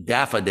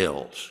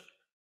 Daffodils,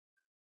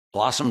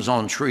 blossoms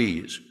on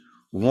trees,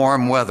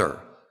 warm weather,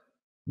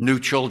 new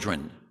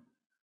children.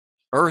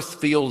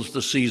 Earth feels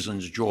the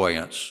season's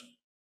joyance.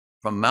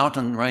 From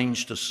mountain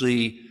range to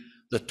sea,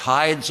 the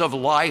tides of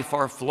life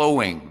are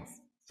flowing,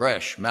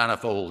 fresh,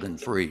 manifold, and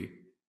free.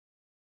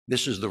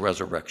 This is the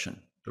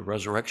resurrection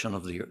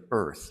of the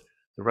earth,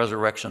 the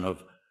resurrection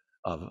of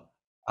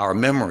our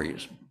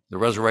memories, the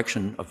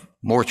resurrection of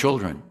more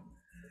children.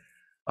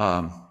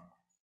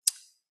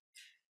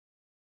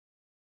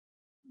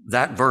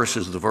 That verse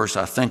is the verse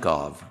I think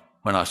of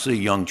when I see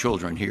young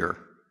children here.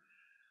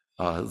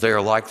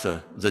 They're like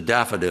the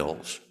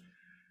daffodils.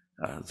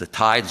 The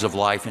tides of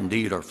life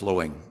indeed are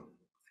flowing.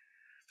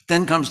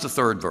 Then comes the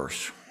third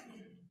verse.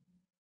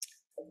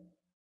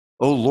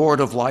 O Lord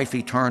of life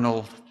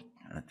eternal,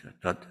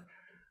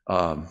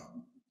 O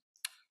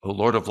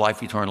Lord of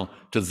life eternal,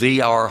 to thee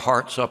our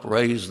hearts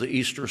upraise the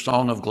Easter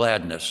song of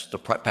gladness, the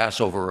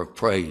Passover of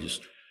praise.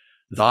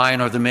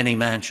 Thine are the many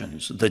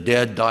mansions, the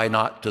dead die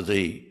not to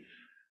thee,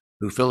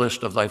 who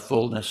fillest of thy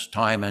fullness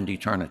time and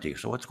eternity.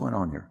 So what's going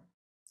on here?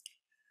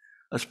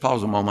 Let's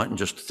pause a moment and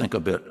just think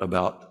a bit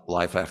about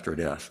life after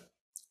death.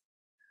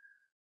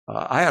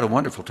 I had a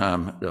wonderful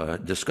time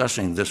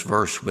discussing this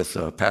verse with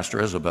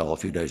Pastor Isabel a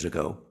few days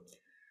ago.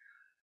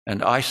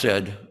 And I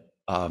said,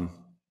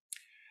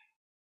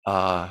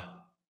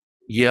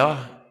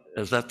 yeah,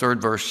 as that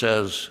third verse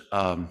says,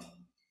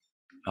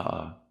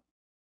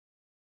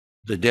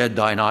 the dead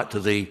die not to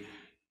thee.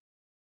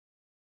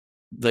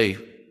 The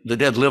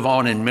dead live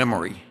on in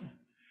memory.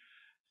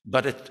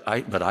 But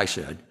I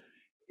said,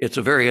 that's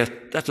a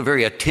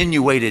very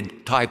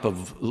attenuated type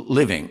of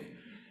living.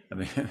 I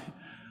mean,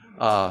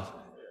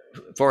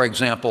 for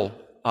example,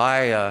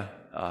 I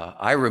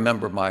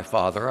remember my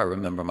father, I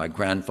remember my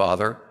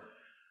grandfather,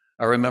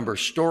 I remember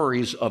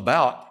stories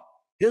about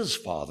his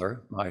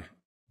father, my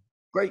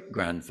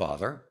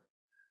great-grandfather,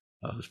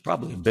 who's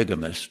probably a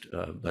bigamist,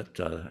 but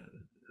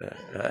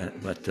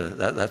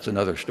that's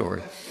another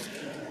story.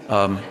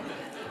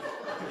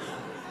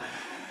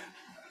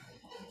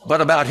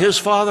 But about his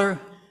father,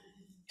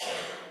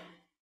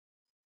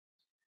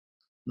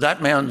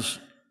 that man's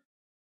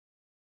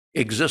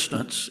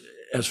existence,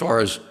 as far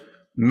as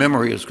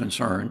memory is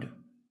concerned,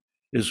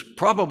 is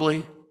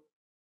probably,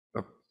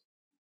 I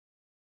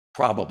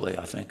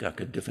think I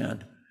could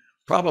defend,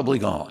 probably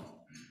gone.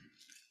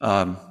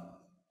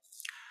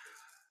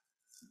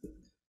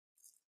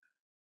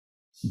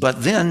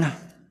 But then,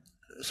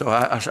 so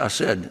I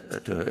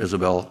said to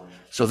Isabel,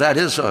 so that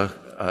is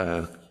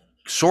a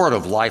sort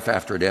of life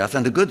after death,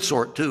 and a good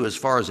sort too, as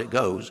far as it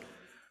goes,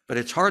 but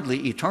it's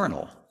hardly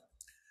eternal.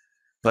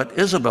 But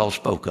Isabel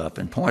spoke up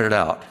and pointed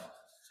out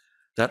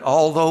that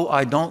although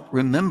I don't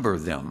remember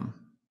them,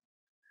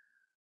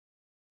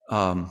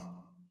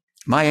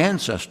 my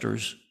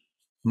ancestors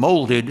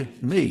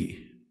molded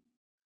me.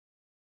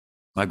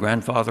 My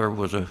grandfather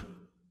was a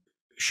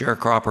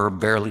sharecropper,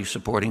 barely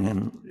supporting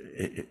him,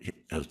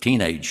 a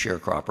teenage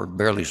sharecropper,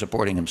 barely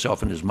supporting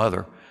himself and his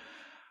mother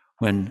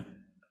when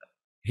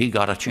he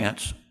got a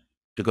chance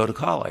to go to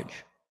college.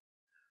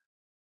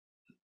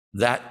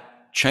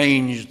 That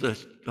changed the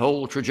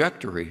whole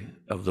trajectory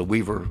of the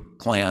Weaver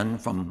clan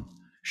from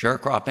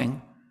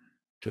sharecropping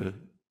to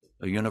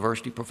a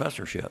university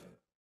professorship,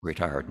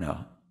 retired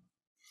now.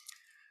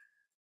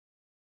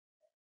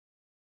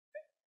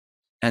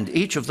 And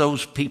each of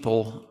those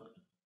people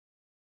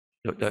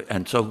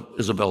And so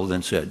Isabel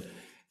then said,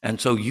 and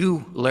so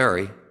you,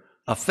 Larry,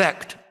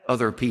 affect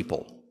other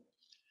people,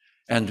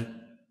 and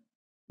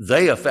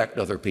they affect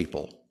other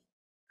people,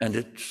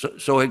 and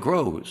so it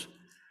grows.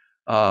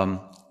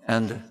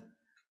 And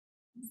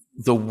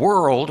the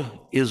world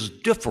is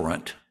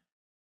different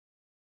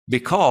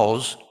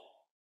because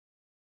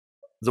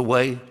the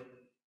way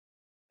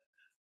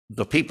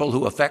the people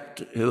who were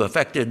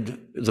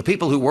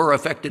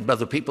affected by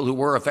the people who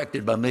were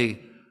affected by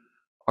me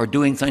are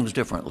doing things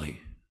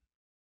differently.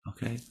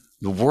 Okay,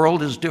 the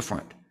world is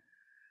different,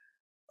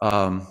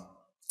 and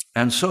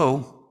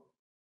so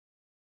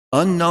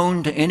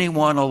unknown to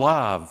anyone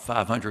alive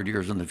 500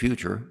 years in the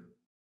future,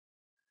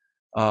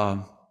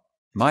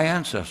 my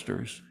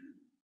ancestors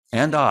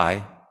and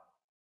I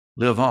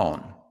live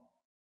on.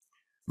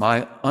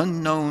 My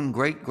unknown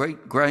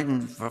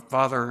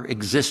great-great-grandfather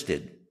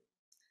existed.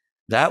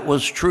 That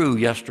was true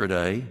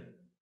yesterday.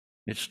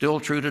 It's still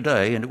true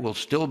today, and it will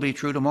still be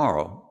true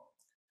tomorrow.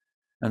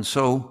 And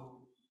so,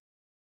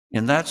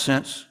 in that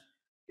sense,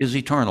 is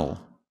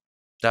eternal.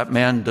 That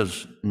man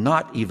does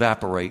not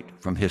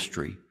evaporate from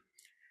history.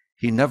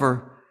 He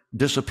never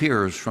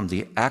disappears from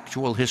the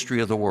actual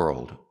history of the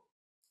world.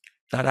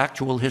 That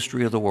actual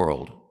history of the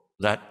world,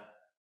 that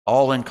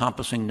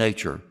all-encompassing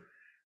nature,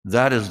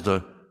 that is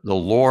the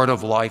Lord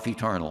of life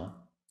eternal.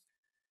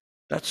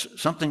 That's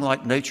something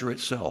like nature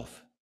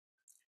itself.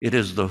 It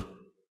is the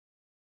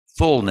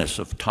fullness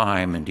of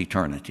time and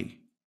eternity.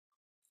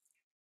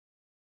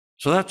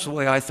 So that's the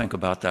way I think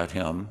about that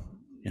hymn,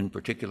 in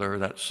particular,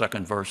 that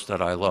second verse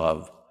that I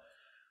love.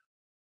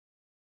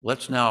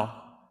 Let's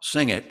now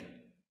sing it.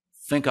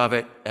 Think of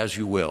it as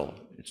you will.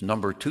 It's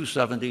number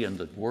 270, and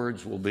the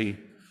words will be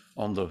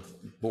on the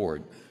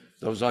board.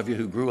 Those of you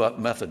who grew up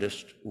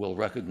Methodist will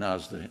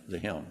recognize the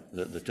hymn,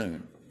 the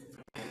tune.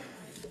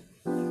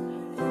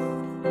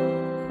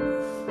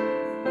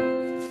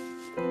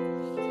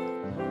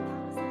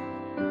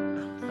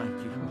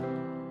 Thank you.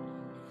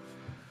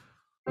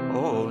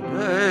 O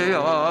day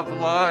of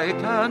light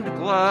and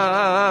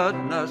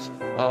gladness,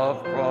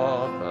 of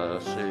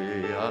prophecy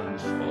and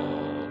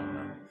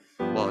song,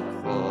 what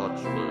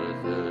thoughts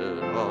within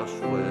us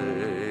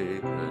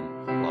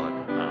waken, what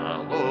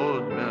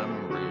hallowed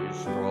memories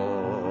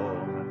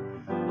strong.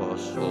 The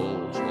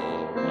soul's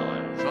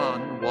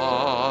horizon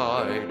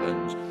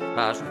widens,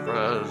 past,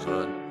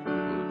 present,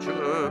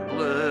 future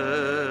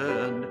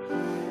blend,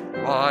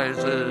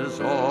 rises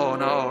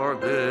on our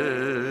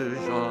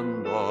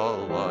vision the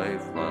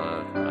life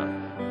that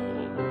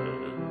hath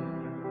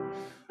been.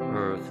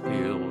 Earth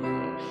feels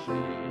the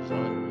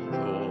season's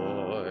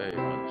joy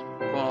runs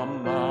from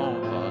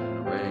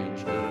mountain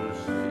range to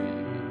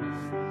sea.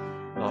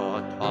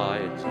 The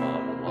tides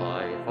of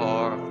life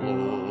are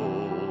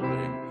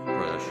flowing,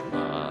 fresh,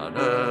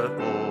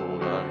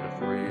 manifold, and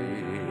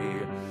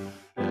free.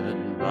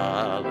 In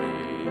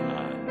valley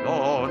and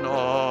on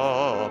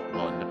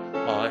upland,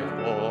 by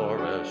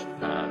forest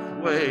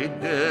pathway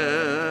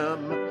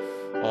dim,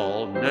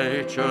 all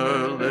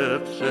nature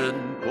lifts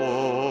in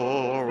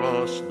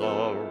chorus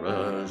the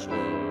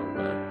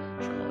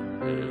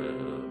resurrection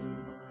hymn.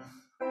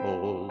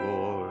 O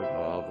Lord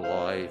of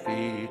life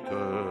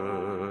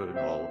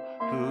eternal,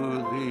 to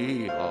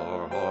thee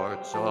our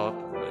hearts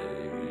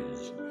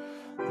upraise.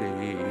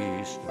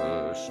 The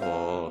Easter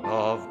song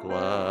of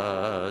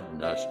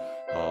gladness,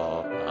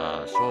 the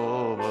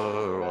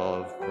Passover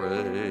of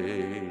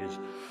praise.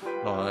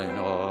 Thine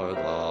are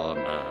the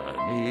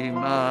many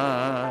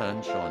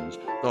mansions,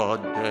 the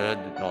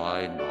dead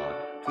die not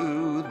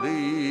to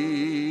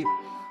thee,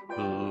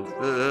 who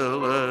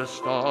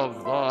fillest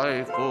of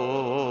thy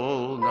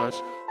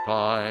fullness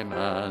time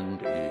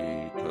and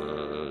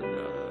eternity.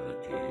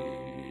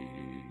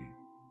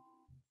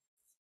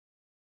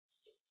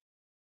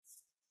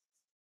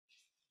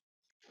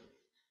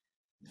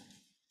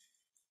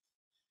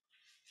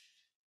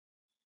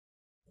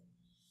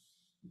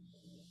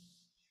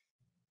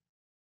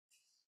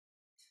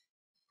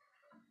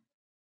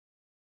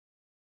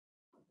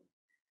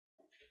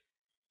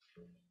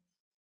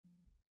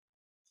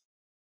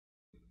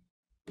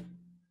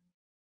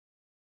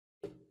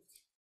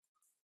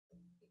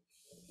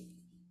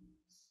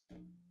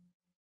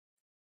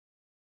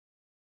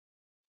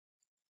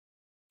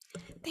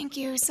 Thank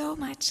you so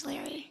much,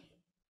 Larry.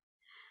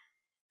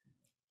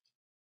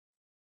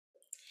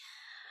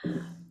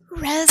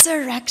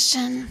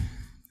 Resurrection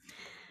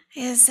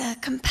is a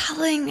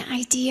compelling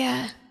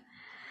idea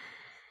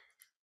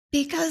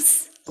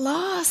because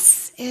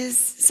loss is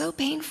so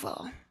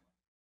painful.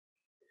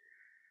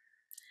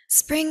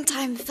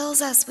 Springtime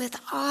fills us with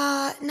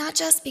awe, not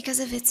just because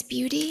of its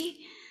beauty,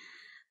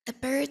 the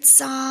bird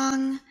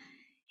song,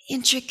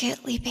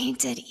 intricately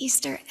painted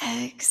Easter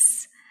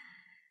eggs,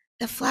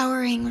 the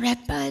flowering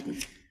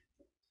redbud,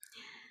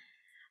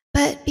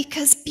 but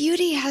because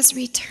beauty has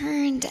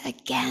returned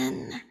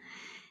again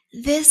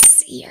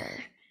this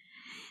year.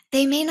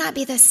 They may not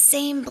be the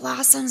same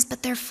blossoms,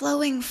 but they're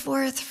flowing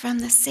forth from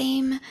the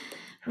same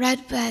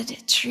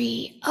redbud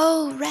tree.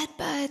 Oh,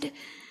 redbud,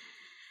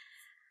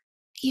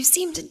 you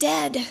seemed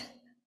dead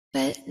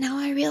But now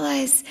I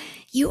realize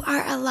you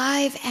are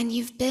alive and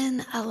you've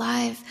been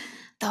alive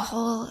the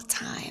whole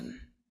time.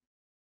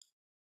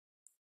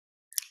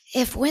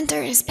 If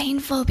winter is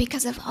painful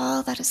because of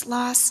all that is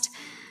lost,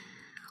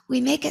 we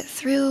make it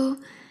through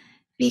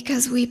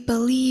because we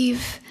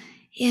believe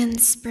in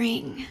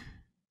spring.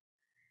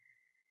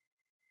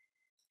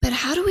 But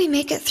how do we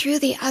make it through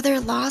the other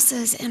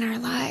losses in our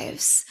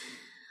lives?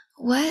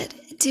 What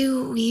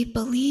do we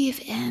believe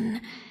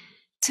in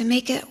to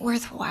make it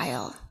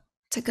worthwhile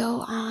to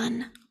go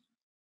on?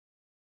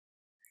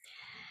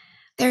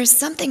 There's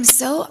something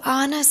so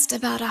honest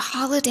about a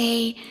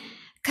holiday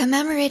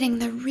commemorating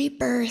the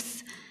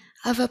rebirth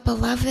of a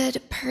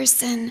beloved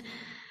person,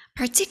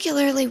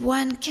 particularly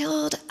one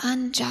killed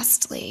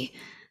unjustly,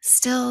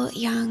 still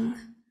young.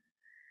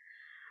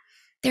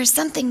 There's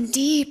something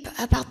deep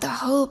about the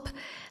hope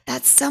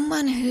that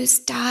someone who's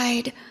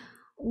died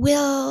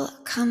will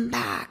come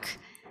back,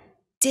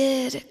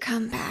 did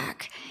come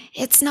back.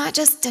 It's not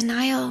just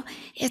denial,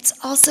 it's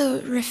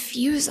also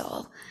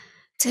refusal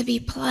to be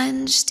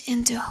plunged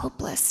into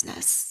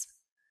hopelessness.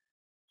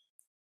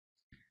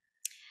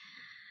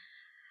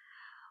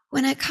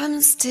 When it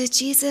comes to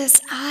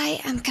Jesus, I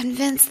am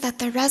convinced that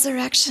the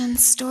resurrection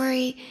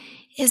story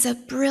is a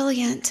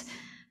brilliant,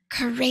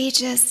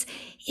 courageous,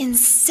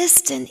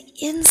 insistent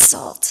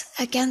insult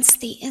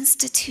against the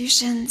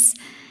institutions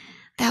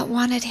that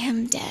wanted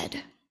him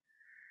dead.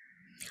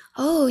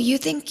 Oh, you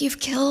think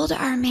you've killed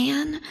our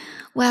man?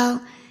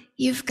 Well,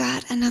 you've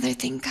got another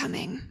thing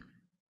coming.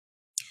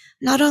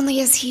 Not only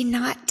is he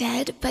not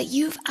dead, but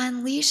you've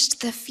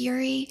unleashed the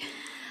fury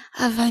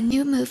of a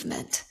new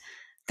movement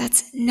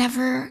that's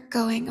never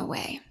going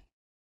away.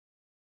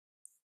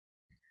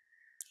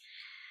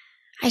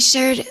 I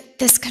shared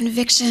this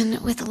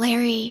conviction with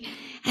Larry,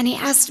 and he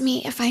asked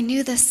me if I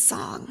knew this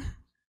song.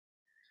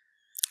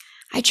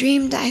 I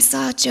dreamed I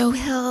saw Joe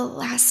Hill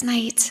last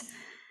night,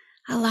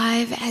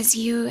 alive as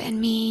you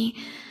and me.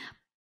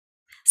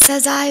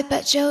 Says I,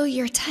 but Joe,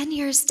 you're 10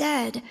 years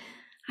dead.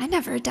 I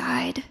never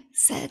died,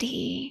 said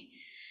he.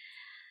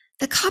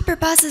 The copper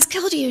buses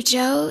killed you,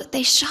 Joe.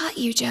 They shot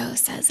you, Joe,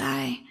 says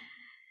I.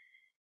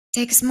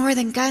 Takes more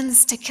than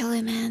guns to kill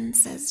a man,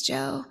 says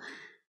Joe.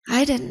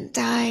 I didn't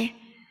die.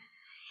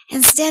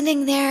 And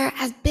standing there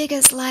as big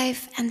as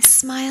life and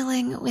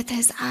smiling with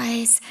his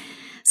eyes,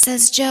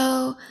 says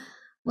Joe,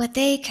 what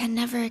they can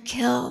never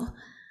kill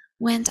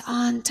went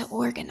on to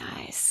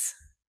organize.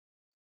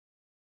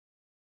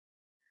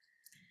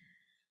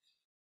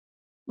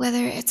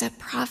 Whether it's a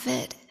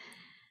prophet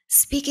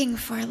speaking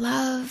for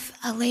love,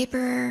 a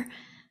laborer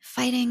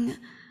fighting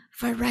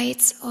for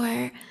rights,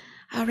 or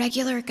a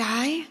regular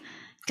guy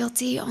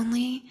guilty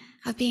only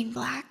of being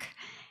black.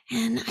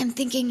 And I'm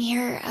thinking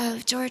here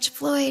of George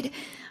Floyd,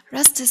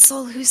 rest his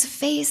soul, whose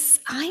face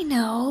I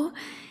know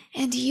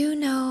and you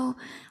know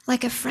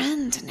like a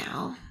friend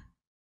now.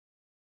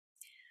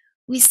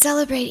 We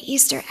celebrate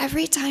Easter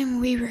every time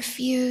we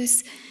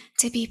refuse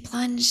to be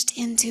plunged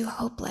into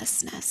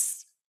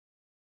hopelessness.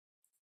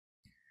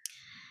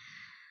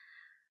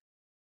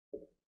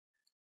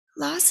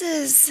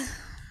 Losses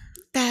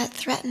that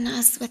threaten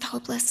us with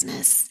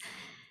hopelessness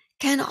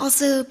can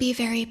also be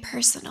very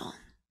personal.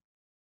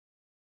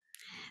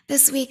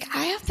 This week,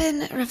 I have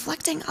been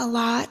reflecting a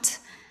lot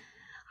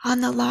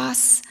on the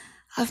loss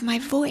of my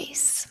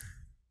voice.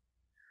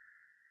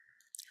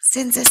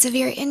 Since a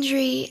severe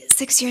injury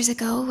 6 years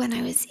ago when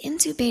I was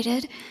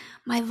intubated,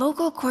 my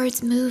vocal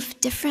cords move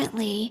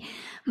differently.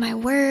 My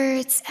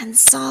words and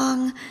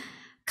song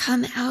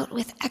come out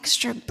with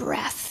extra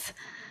breath,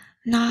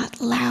 not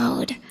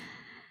loud.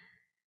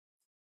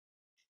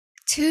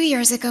 2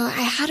 years ago,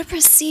 I had a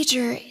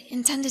procedure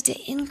intended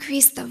to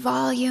increase the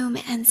volume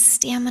and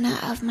stamina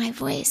of my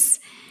voice.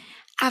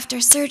 After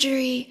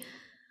surgery,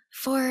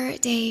 4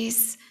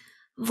 days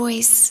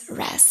voice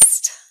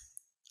rest.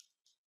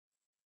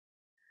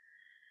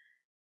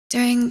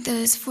 During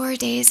those 4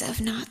 days of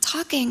not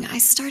talking, I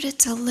started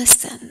to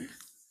listen.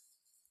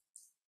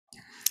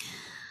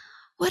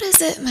 What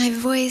is it my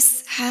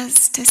voice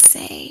has to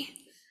say?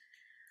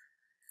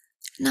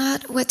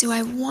 Not what do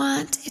I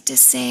want it to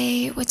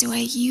say, what do I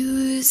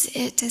use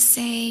it to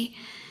say,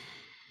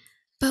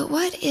 but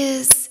what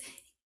is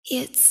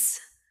its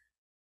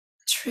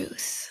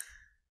truth?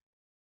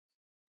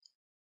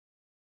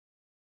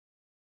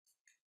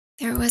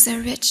 There was a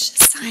rich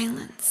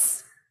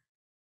silence,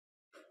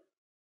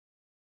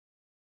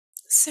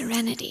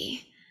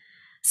 serenity,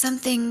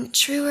 something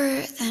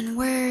truer than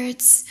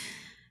words,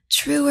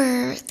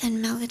 truer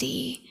than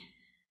melody.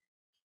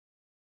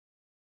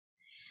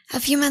 A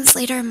few months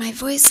later, my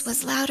voice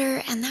was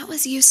louder, and that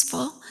was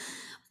useful,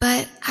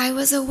 but I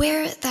was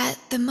aware that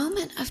the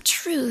moment of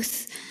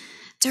truth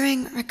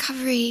during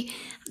recovery,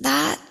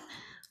 that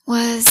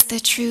was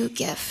the true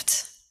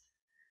gift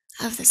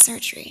of the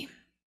surgery.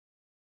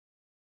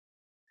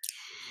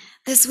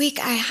 This week,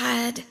 I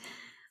had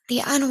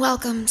the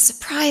unwelcome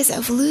surprise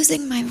of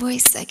losing my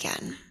voice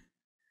again.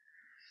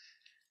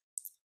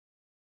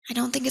 I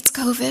don't think it's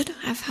COVID.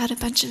 I've had a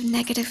bunch of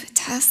negative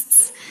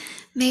tests.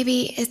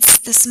 Maybe it's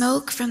the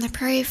smoke from the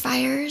prairie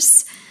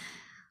fires,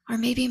 Or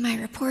maybe my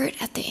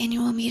report at the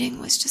annual meeting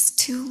was just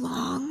too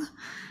long.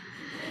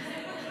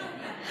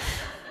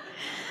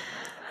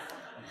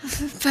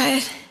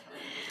 But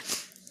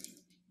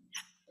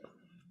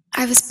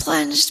I was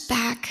plunged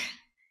back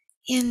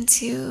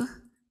into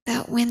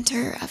that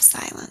winter of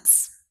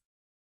silence.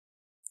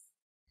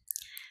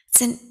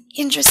 It's an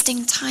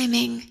interesting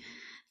timing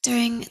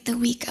during the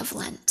week of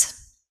Lent.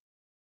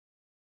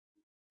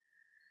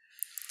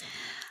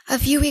 A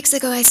few weeks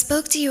ago, I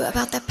spoke to you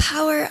about the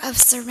power of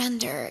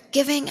surrender,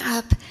 giving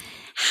up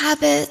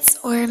habits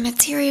or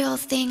material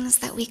things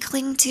that we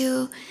cling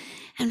to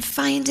and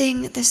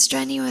finding the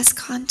strenuous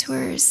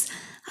contours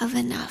of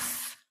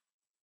enough.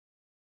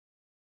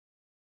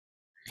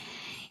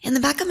 In the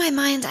back of my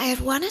mind, I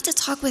had wanted to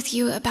talk with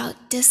you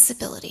about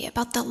disability,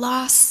 about the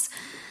loss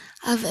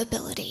of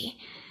ability,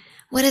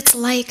 what it's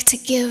like to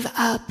give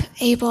up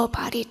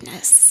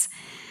able-bodiedness.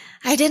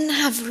 I didn't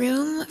have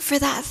room for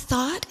that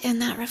thought in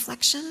that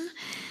reflection,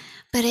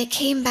 but it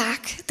came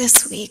back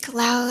this week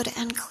loud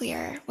and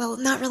clear. Well,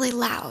 not really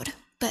loud,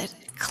 but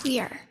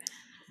clear.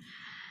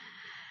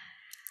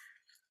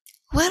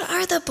 What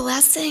are the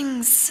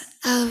blessings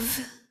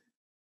of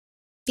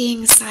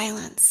being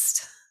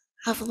silenced,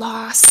 of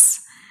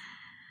loss?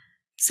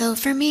 So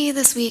for me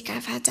this week,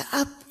 I've had to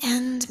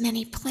upend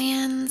many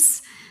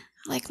plans,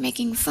 like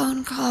making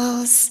phone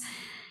calls,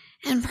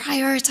 and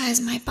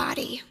prioritize my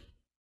body.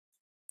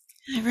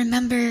 I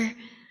remember,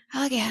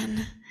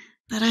 again,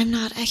 that I'm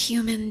not a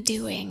human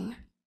doing.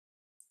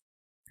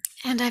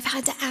 And I've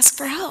had to ask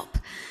for help.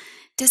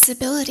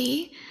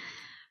 Disability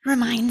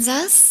reminds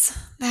us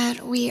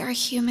that we are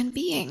human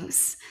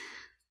beings.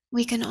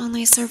 We can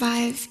only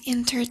survive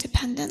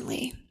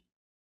interdependently.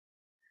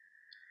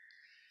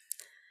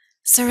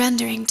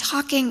 Surrendering,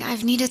 talking,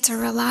 I've needed to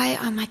rely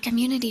on my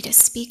community to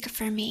speak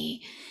for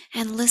me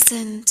and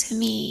listen to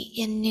me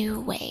in new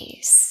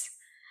ways.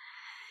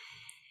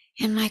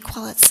 In my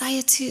quiet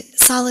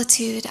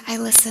solitude, I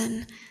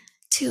listen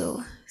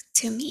to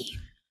me.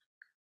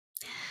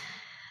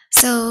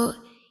 So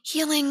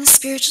healing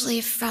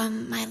spiritually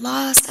from my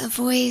loss of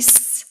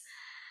voice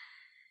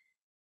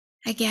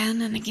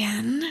again and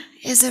again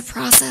is a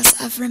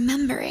process of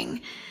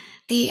remembering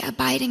the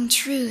abiding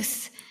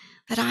truth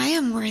that I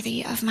am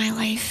worthy of my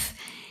life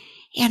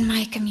and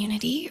my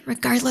community,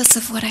 regardless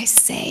of what I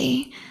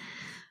say,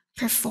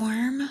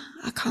 perform,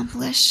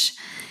 accomplish.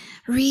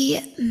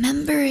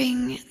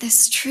 Remembering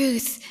this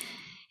truth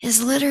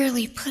is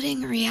literally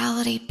putting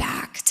reality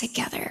back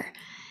together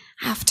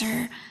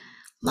after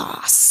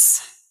loss.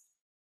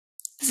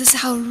 This is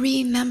how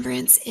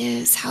remembrance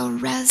is, how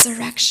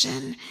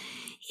resurrection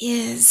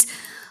is.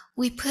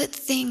 We put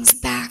things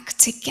back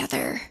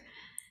together,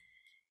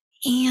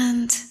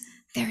 and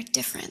they're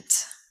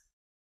different.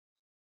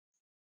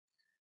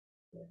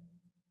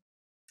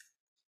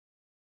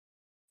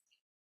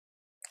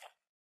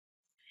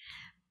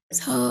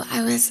 So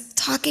I was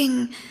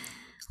talking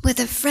with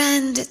a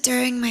friend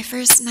during my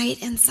first night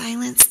in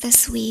silence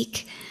this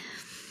week.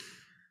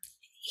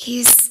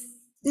 He's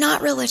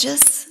not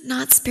religious,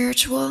 not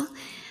spiritual,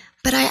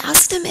 but I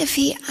asked him if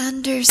he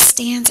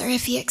understands or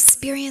if he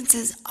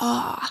experiences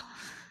awe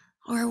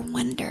or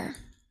wonder.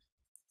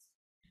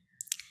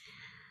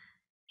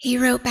 He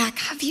wrote back,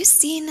 "Have you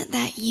seen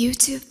that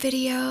YouTube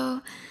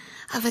video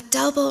of a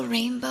double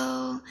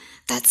rainbow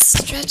that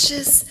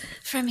stretches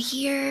from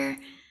here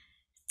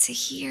to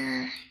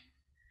here?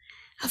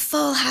 A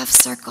full half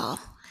circle."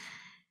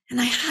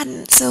 And I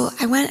hadn't, so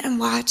I went and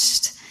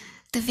watched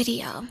the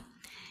video.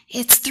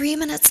 It's 3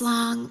 minutes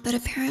long, but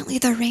apparently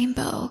the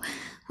rainbow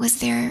was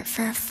there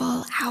for a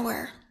full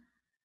hour.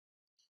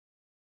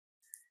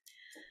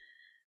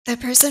 The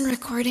person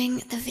recording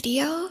the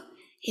video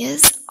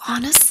is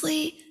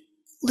honestly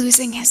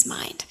losing his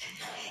mind.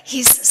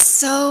 He's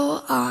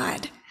so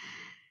awed.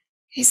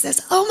 He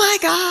says, oh my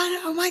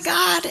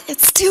God,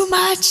 it's too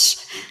much.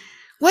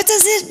 What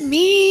does it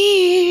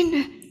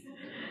mean?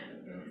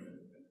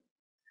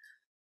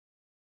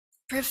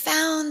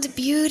 Profound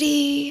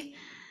beauty,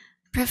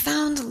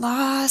 profound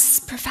loss,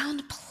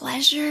 profound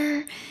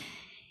pleasure.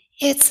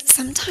 It's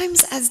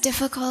sometimes as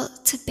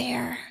difficult to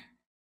bear.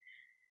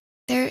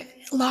 Their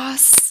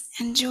loss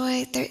and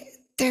joy,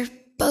 they're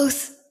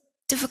both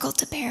difficult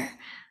to bear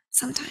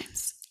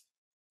sometimes.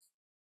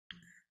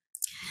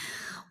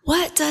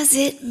 What does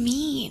it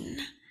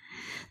mean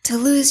to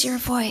lose your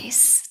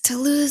voice, to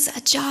lose a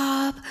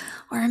job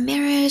or a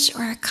marriage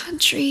or a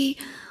country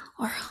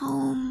or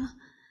home,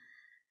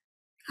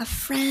 a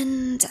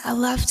friend, a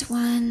loved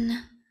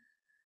one,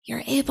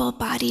 your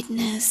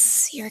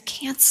able-bodiedness, your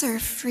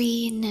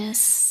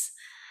cancer-freeness?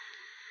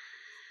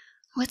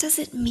 What does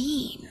it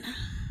mean?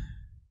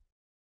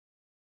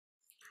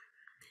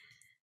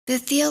 The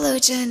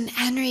theologian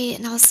Henry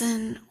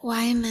Nelson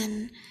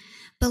Wieman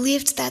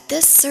believed that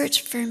this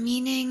search for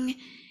meaning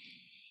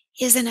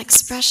is an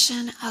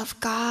expression of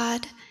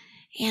God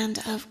and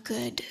of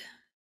good.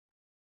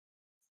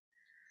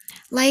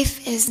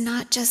 Life is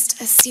not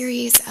just a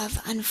series of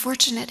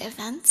unfortunate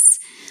events,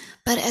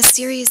 but a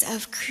series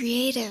of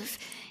creative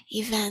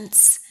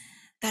events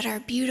that are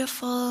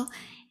beautiful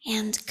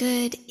and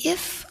good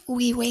if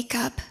we wake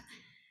up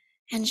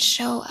and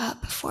show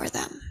up for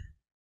them.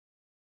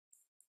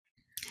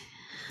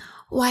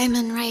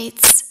 Wieman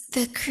writes,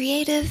 "The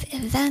creative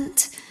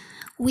event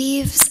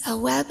weaves a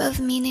web of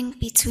meaning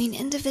between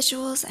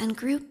individuals and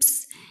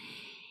groups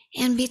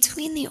and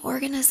between the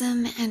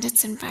organism and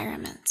its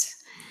environment.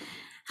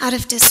 Out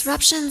of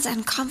disruptions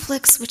and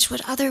conflicts which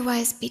would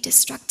otherwise be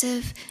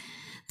destructive,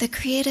 the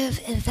creative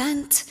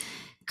event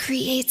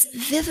creates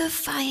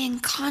vivifying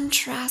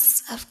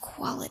contrasts of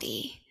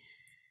quality."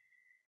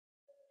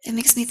 It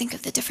makes me think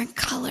of the different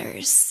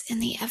colors in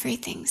the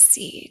everything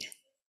seed.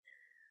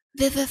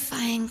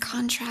 Vivifying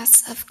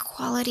contrasts of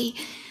quality.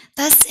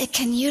 Thus, it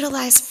can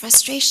utilize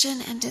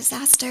frustration and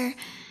disaster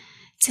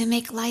to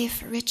make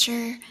life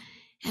richer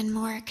and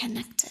more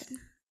connected.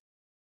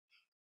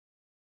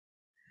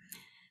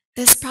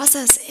 This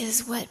process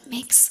is what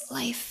makes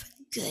life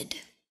good.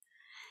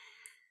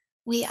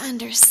 We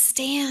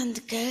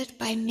understand good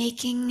by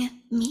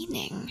making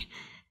meaning,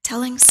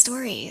 telling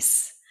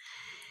stories.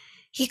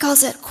 He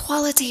calls it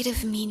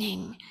qualitative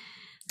meaning,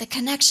 the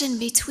connection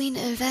between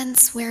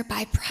events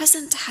whereby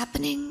present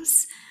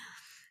happenings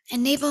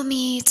enable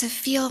me to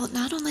feel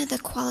not only the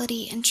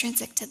quality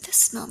intrinsic to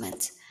this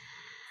moment,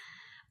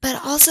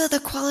 but also the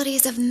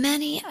qualities of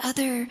many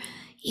other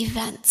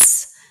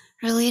events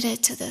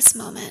related to this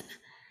moment,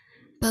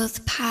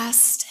 both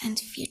past and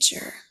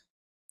future.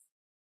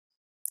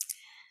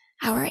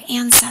 Our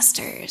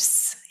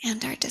ancestors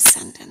and our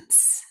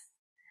descendants.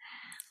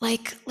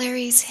 Like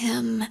Larry's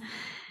hymn,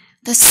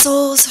 "The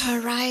soul's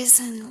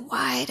horizon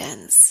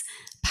widens,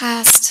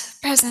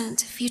 past, present,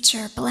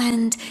 future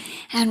blend,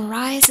 and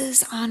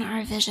rises on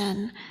our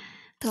vision,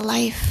 the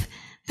life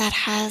that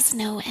has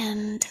no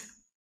end."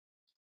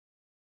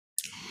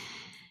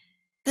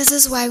 This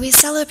is why we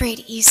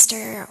celebrate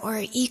Easter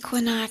or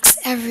equinox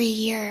every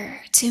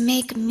year, to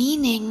make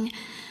meaning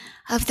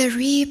of the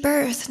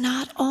rebirth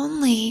not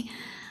only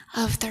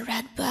of the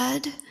red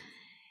blood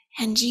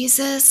and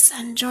Jesus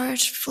and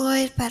George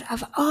Floyd, but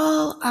of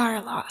all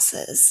our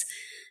losses,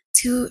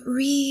 to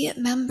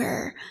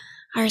remember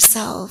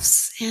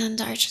ourselves and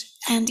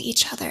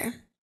each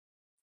other.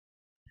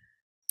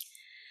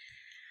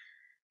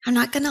 I'm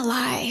not gonna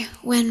lie,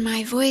 when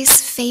my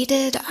voice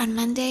faded on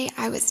Monday,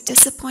 I was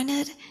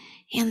disappointed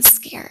and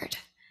scared.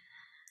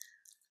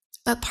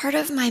 But part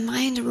of my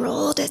mind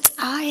rolled its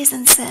eyes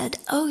and said,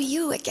 "Oh,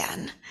 you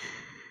again.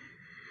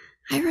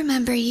 I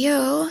remember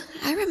you.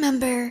 I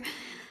remember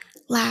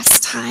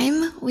last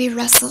time we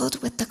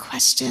wrestled with the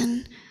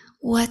question,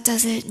 what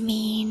does it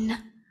mean?"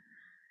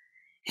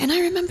 And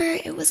I remember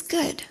it was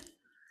good.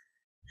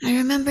 I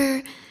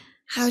remember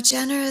how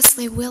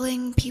generously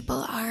willing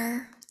people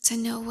are to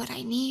know what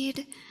I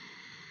need,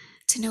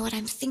 to know what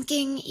I'm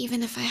thinking,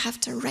 even if I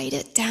have to write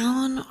it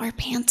down or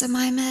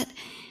pantomime it.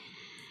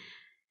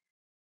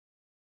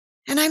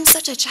 And I'm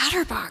such a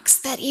chatterbox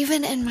that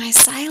even in my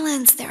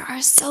silence, there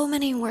are so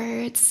many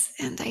words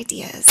and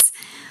ideas.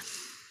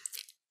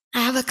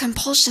 I have a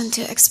compulsion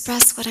to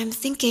express what I'm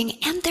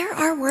thinking, and there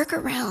are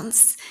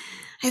workarounds.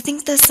 I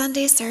think the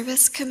Sunday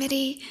Service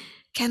Committee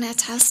can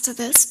attest to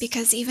this,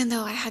 because even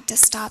though I had to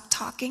stop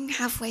talking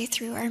halfway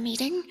through our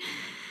meeting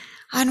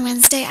on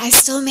Wednesday, I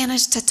still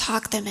managed to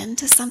talk them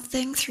into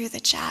something through the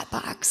chat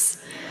box.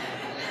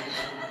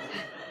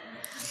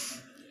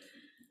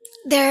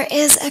 There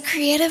is a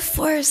creative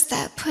force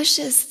that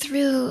pushes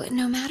through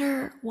no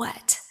matter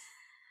what.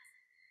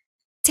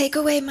 Take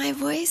away my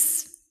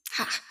voice,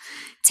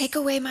 take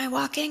away my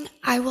walking,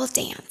 I will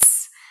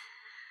dance.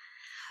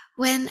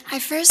 When I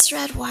first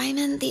read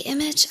Wieman, the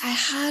image I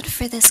had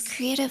for this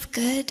creative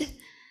good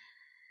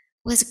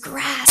was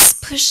grass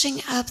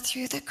pushing up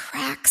through the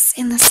cracks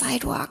in the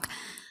sidewalk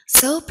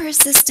so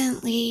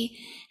persistently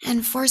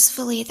and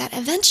forcefully that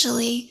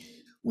eventually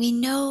we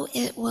know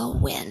it will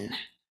win.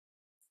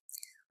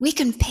 We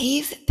can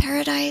pave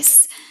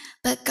paradise,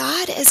 but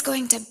God is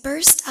going to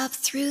burst up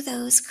through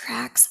those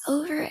cracks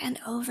over and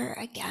over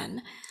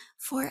again,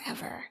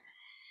 forever.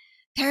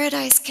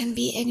 Paradise can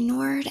be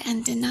ignored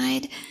and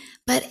denied,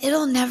 but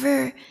it'll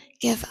never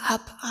give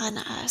up on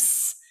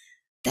us.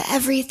 The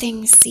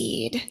everything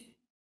seed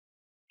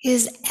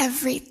is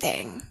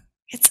everything.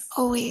 It's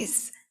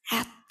always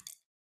at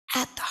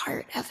the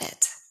heart of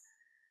it.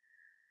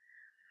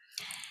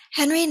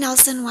 Henry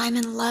Nelson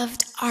Wieman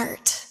loved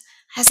art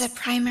as a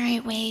primary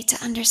way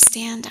to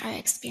understand our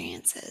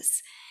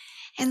experiences.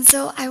 And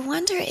so I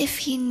wonder if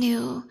he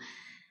knew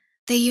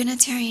the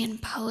Unitarian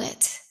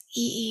poet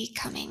E.E.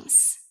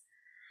 Cummings,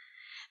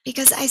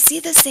 because I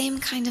see the same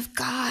kind of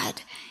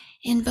God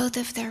in both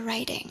of their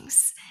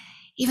writings,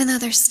 even though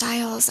their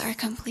styles are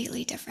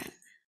completely different.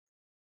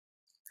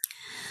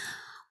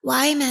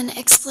 Wieman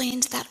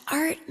explained that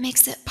art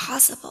makes it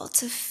possible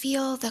to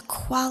feel the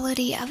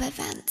quality of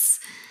events.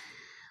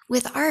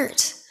 With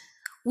art,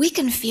 we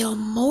can feel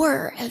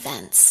more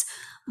events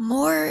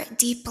more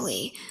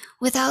deeply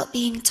without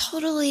being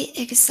totally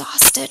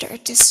exhausted or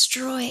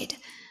destroyed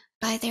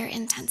by their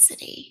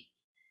intensity.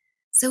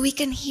 So we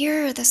can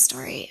hear the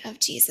story of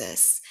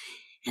Jesus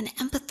and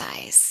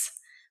empathize,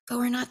 but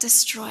we're not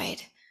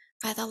destroyed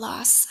by the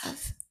loss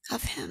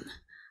of him.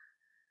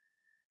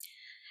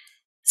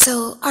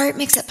 So art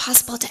makes it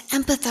possible to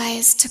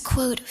empathize, to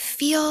quote,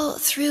 feel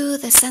through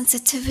the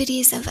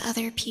sensitivities of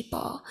other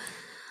people.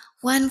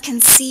 One can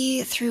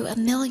see through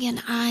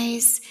 1,000,000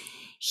 eyes,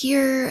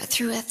 hear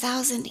through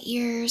 1,000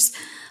 ears,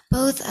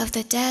 both of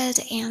the dead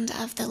and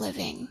of the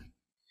living.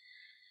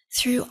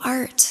 Through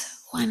art,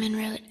 Wieman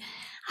wrote,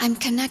 I'm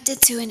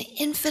connected to an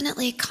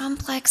infinitely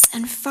complex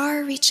and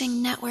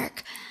far-reaching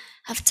network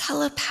of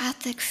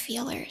telepathic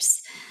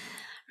feelers,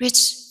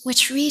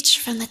 which reach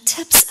from the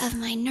tips of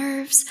my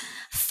nerves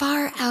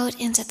far out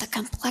into the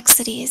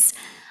complexities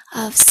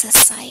of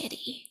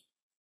society.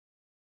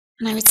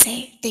 And I would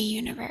say the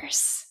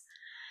universe.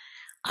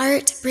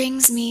 Art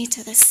brings me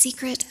to the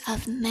secret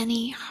of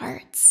many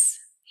hearts,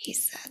 he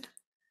said.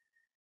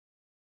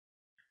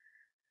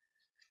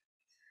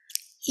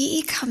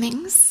 E.E.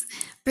 Cummings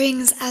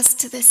brings us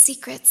to the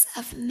secrets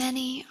of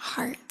many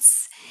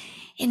hearts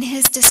in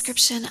his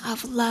description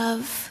of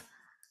love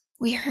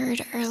we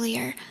heard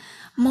earlier.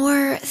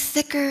 More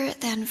thicker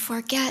than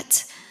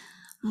forget,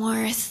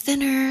 more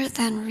thinner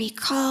than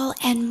recall,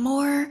 and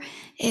more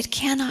it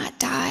cannot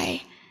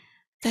die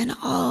than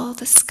all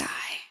the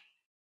sky,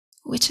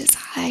 which is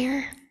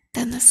higher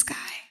than the sky.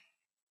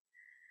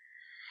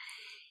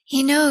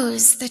 He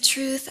knows the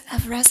truth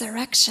of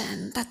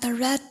resurrection, that the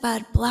red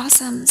bud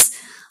blossoms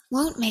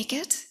won't make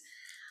it,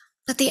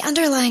 but the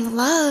underlying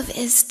love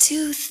is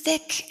too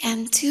thick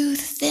and too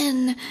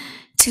thin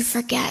to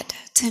forget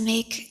to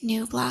make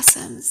new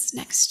blossoms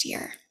next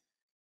year.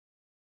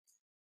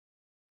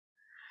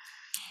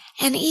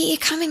 And E.E.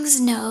 Cummings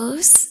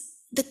knows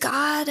the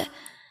God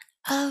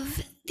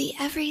of the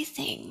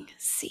everything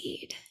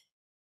seed.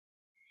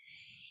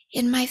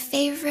 In my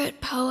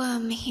favorite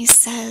poem, he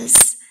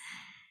says,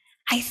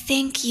 I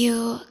thank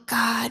you,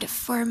 God,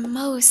 for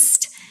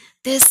most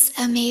this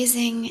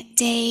amazing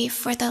day,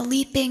 for the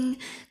leaping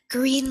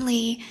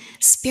greenly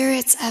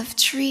spirits of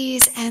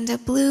trees and a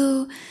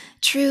blue,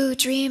 true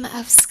dream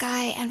of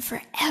sky, and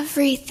for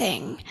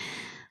everything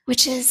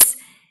which is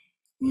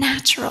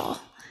natural,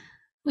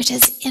 which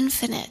is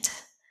infinite,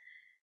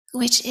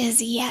 which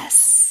is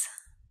yes.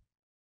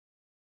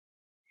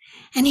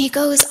 And he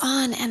goes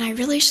on, and I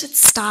really should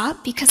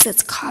stop because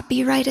it's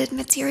copyrighted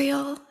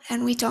material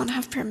and we don't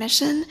have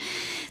permission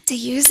to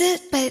use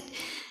it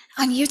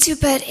on YouTube,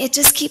 but it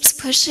just keeps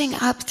pushing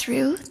up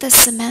through the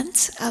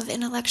cement of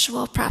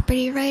intellectual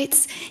property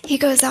rights. He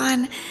goes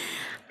on,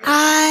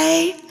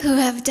 I who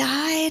have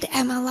died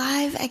am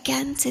alive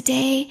again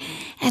today,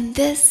 and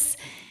this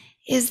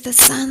is the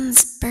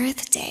sun's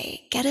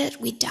birthday. Get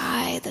it? We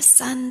die, the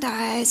sun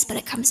dies, but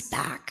it comes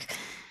back.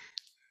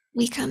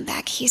 We come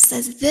back. He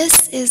says,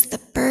 this is the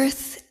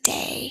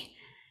birthday.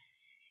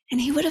 And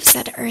he would have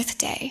said Earth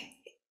Day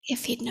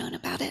if he'd known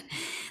about it.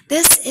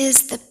 This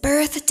is the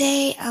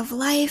birthday of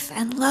life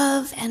and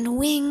love and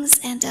wings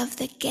and of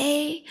the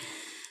gay,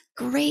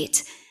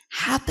 great,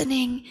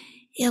 happening,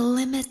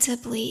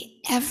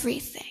 illimitably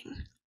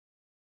everything.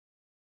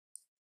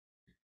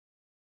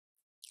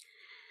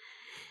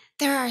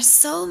 There are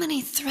so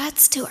many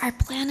threats to our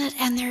planet,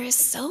 and there is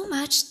so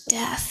much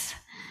death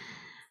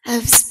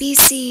of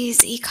species,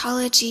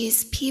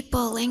 ecologies,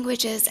 people,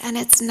 languages, and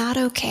it's not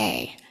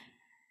okay.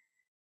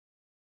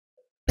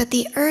 But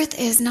the earth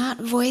is not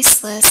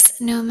voiceless,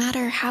 no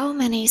matter how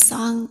many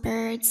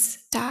songbirds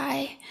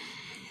die.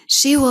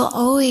 She will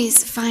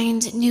always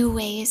find new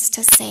ways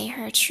to say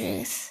her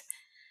truth.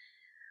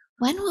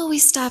 When will we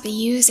stop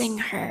using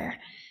her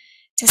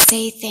to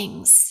say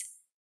things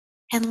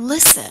and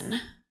listen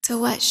to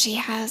what she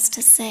has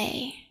to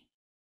say?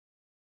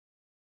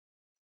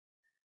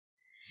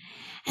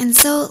 And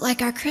so,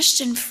 like our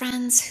Christian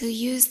friends who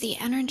use the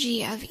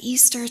energy of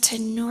Easter to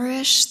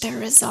nourish their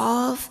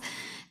resolve,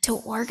 to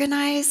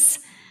organize,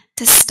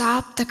 to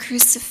stop the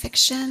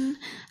crucifixion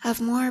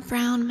of more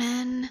brown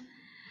men,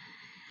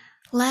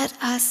 let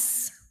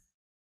us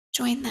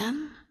join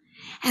them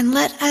and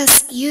let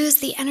us use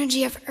the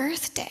energy of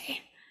Earth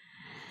Day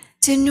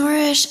to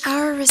nourish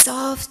our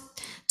resolve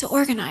to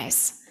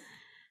organize,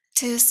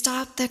 to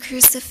stop the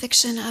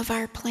crucifixion of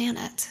our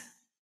planet.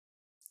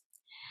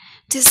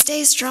 To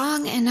stay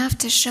strong enough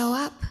to show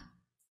up,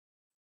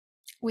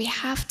 we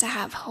have to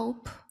have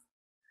hope.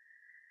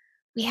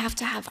 We have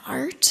to have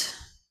art.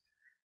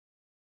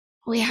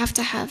 We have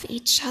to have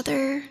each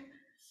other.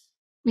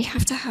 We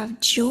have to have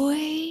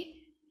joy.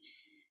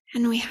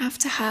 And we have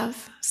to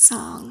have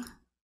song.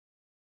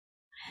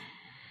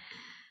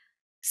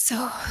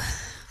 So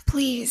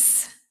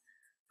please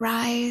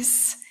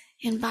rise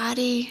in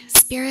body,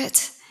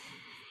 spirit,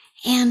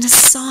 and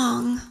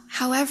song,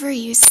 however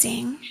you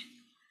sing.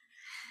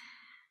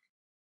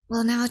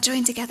 We'll now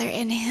join together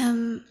in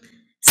hymn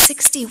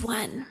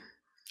 61.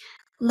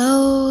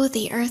 Lo,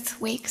 the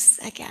earth wakes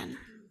again.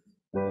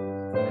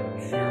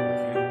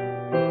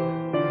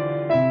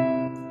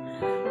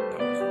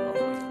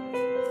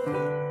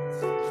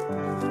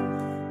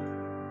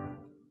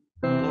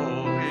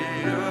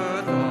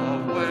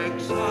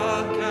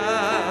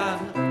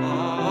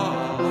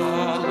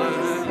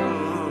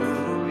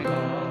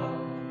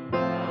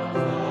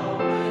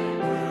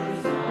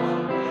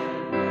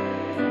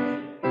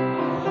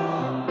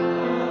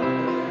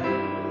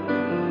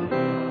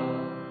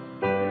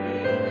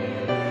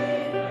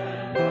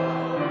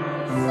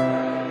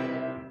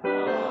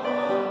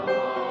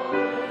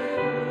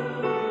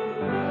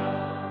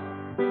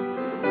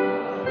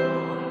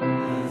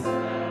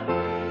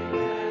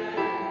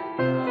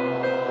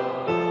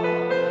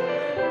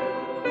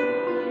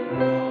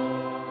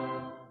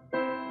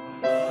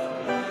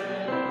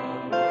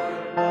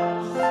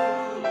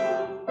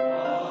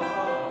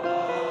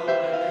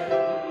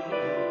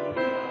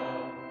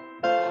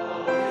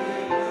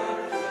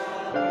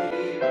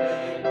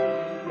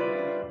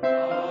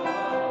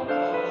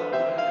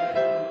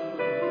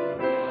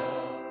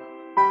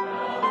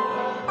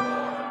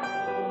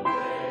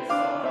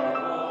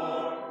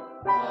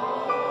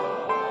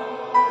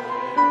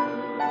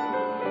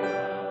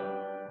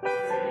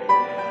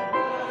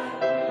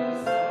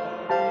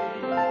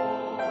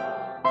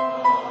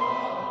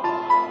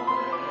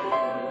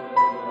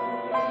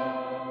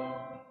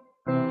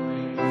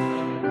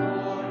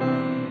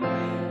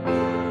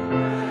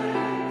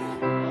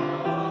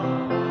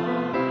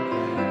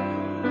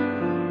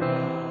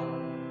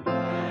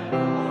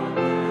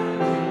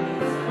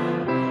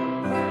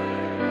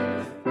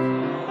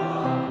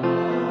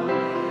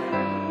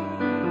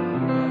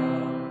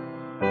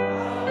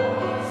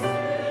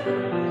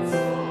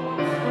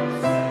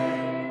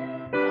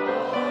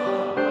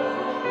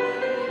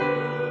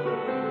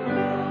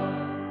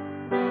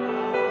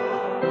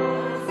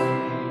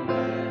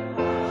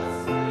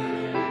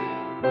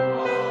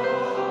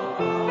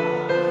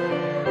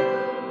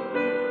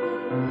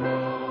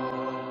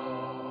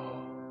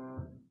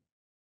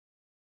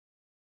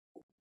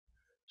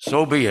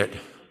 So be it.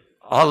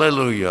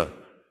 Hallelujah.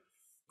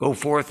 Go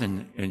forth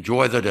and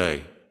enjoy the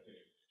day.